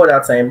 before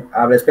that time,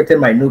 I've expected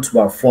my nodes to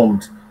have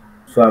formed,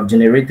 so I've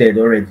generated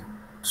already.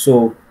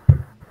 So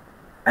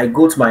I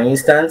go to my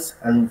instance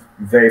and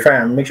verify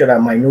and make sure that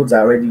my nodes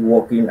are already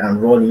working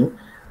and running.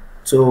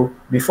 So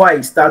before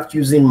I start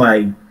using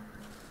my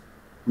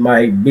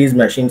base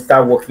machine,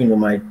 start working on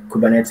my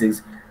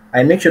Kubernetes,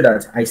 I make sure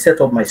that I set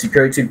up my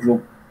security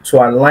group to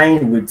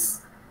align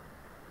with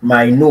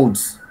my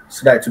nodes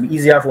so that it will be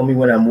easier for me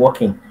when I'm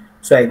working.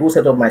 So I go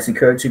set up my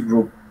security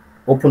group,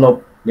 open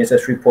up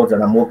necessary ports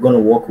that I'm going to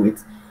work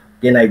with.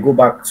 Then I go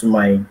back to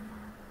my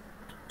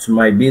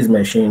base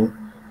machine.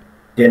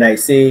 Then I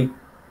say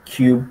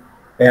cube,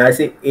 and I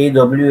say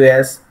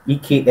AWS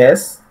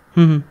EKS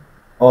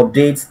Mm-hmm.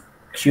 update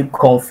cube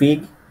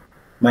config,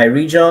 my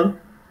region,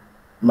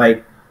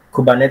 my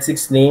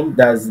Kubernetes name,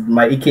 that's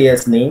my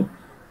EKS name.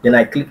 Then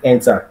I click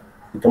enter.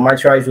 It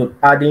automatically will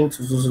adding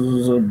to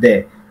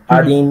there, Mm-hmm.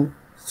 adding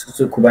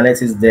to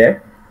Kubernetes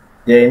there.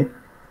 Then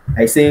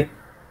I say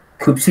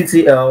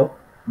kubectl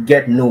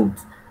get node.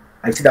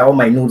 I see that all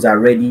my nodes are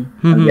ready and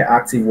Mm-hmm. they're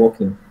active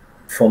working.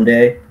 From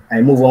there,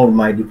 I move on with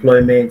my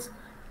deployment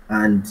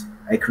and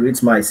I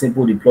create my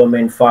simple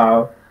deployment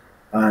file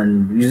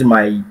and using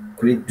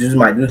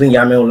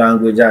YAML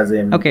language as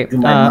Okay. do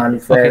my Okay.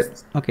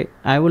 manifest. Okay.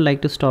 I would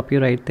like to stop you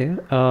right there.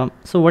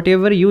 So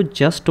whatever you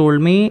just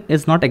told me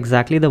is not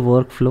exactly the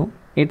workflow.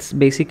 It's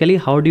basically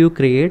how do you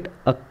create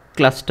a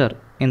cluster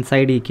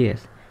inside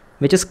EKS,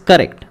 which is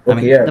correct. I Okay,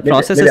 mean, yeah, the maybe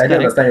process maybe is I didn't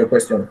correct. understand your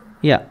question.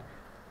 Yeah.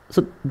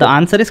 So the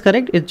answer is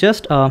correct. It's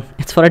just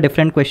it's for a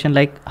different question,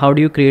 like how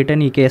do you create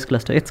an EKS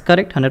cluster? It's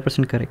correct,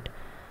 100% correct.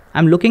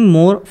 I'm looking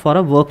more for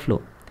a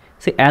workflow.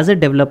 See, as a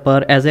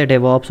developer, as a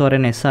DevOps or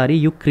an SRE,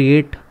 you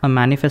create a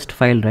manifest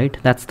file, right?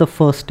 That's the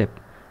first step.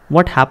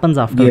 What happens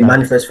after The that?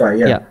 manifest file,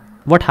 yeah. Yeah.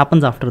 What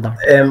happens after that?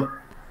 Um,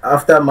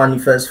 after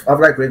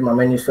I create my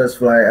manifest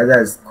file,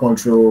 that's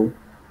control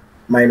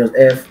minus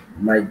F,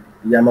 my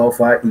YAML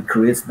file, it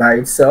creates by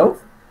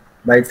itself.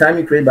 By the time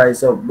it creates by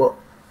itself, but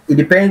it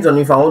depends on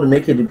if I want to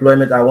make a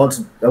deployment, I want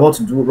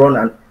to do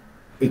run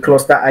a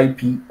cluster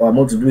IP or I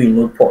want to do a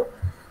node port.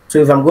 So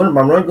if I'm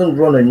not going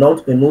to run a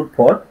node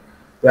port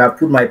where I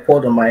put my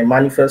port on my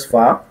manifest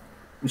file,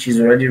 which is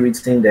already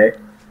written there.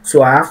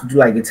 So I have to do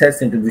like a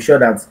testing to be sure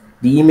that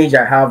the image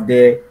I have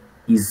there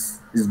is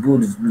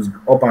good, is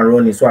up and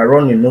running. So I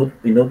run a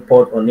node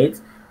port on it,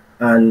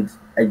 and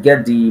I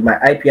get my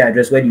IP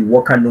address where the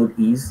worker node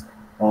is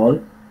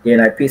on.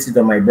 Then I paste it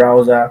on my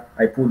browser.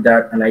 I put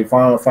that, and I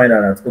find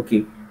out that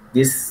okay,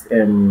 this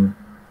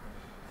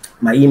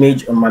my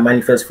image on my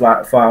manifest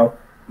file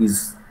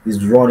is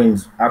running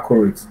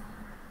accurate.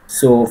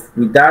 So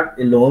with that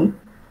alone,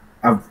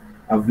 I've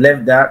I've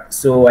left that.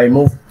 So I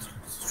move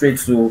straight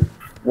to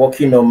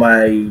working on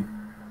my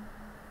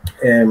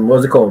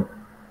what's it called,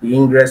 the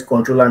ingress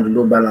controller and the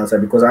load balancer,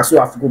 because I still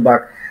have to go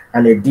back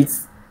and edit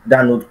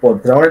that notepad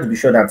because I wanted to be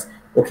sure that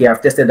okay,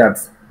 I've tested that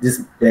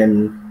this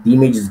the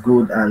image is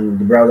good and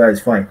the browser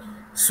is fine.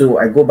 So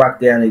I go back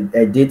there and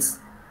edit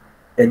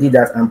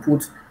that and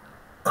put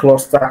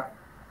cluster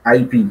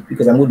IP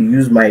because I'm going to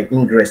use my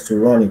ingress to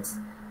run it.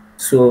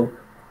 So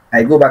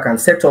I go back and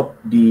set up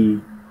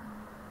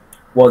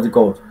what's it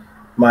called,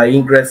 my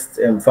ingress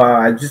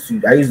file. I use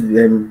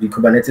the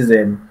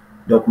Kubernetes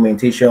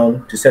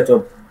documentation to set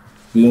up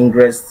the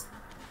ingress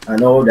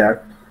and all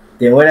that.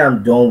 Then when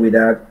I'm done with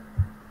that,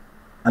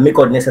 I make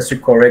all the necessary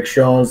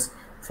corrections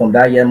from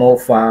that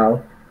YAML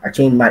file. I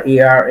change my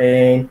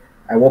ARN.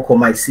 I work on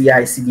my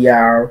CI,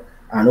 CDR,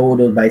 and all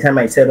those. By the time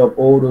I set up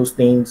all those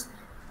things,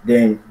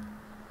 then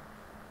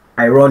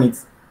I run it.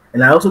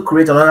 And I also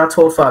create another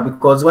third file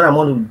because when I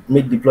want to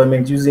make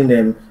deployment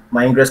using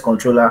my ingress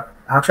controller,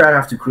 I actually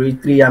have to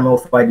create 3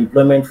 YAML file,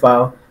 deployment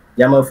file,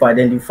 YAML file,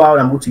 then the file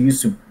I'm going to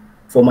use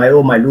for my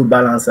load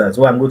balancers,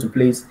 where I'm going to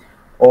place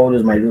all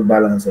those my load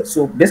balancers.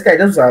 So basically,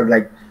 those are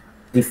like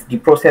the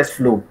process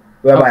flow,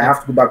 whereby I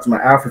have to go back to my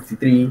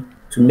R53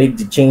 to make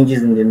the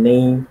changes in the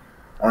name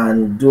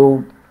and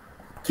do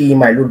key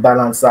my load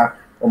balancer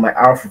on my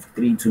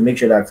R53 to make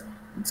sure that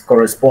it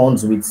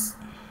corresponds with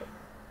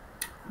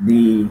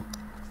the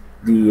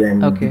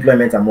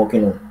deployment I'm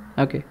working on.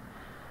 Okay.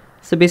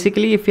 So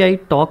basically, if I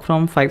talk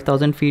from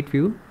 5,000 feet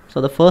view,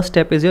 so the first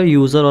step is your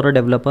user or a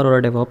developer or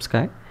a DevOps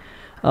guy.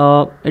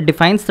 It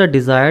defines the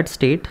desired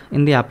state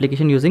in the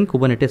application using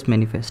Kubernetes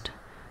manifest.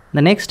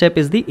 The next step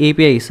is the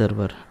API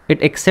server.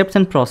 It accepts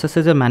and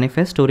processes your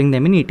manifest, storing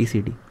them in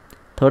etcd.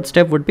 Third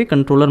step would be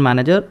controller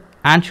manager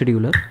and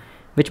scheduler,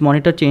 which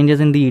monitor changes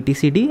in the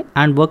etcd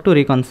and work to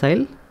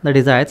reconcile the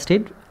desired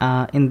state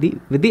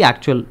with the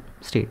actual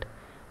state.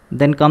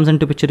 Then comes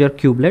into picture your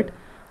kubelet.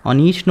 On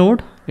each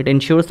node, it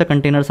ensures the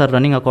containers are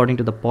running according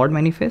to the pod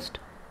manifest.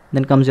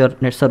 Then comes your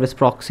net service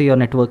proxy or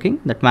networking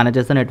that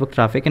manages the network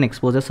traffic and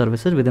exposes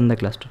services within the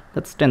cluster.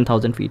 That's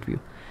 10,000 feet view.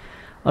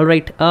 All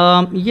right.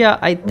 Yeah,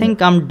 I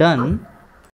think I'm done.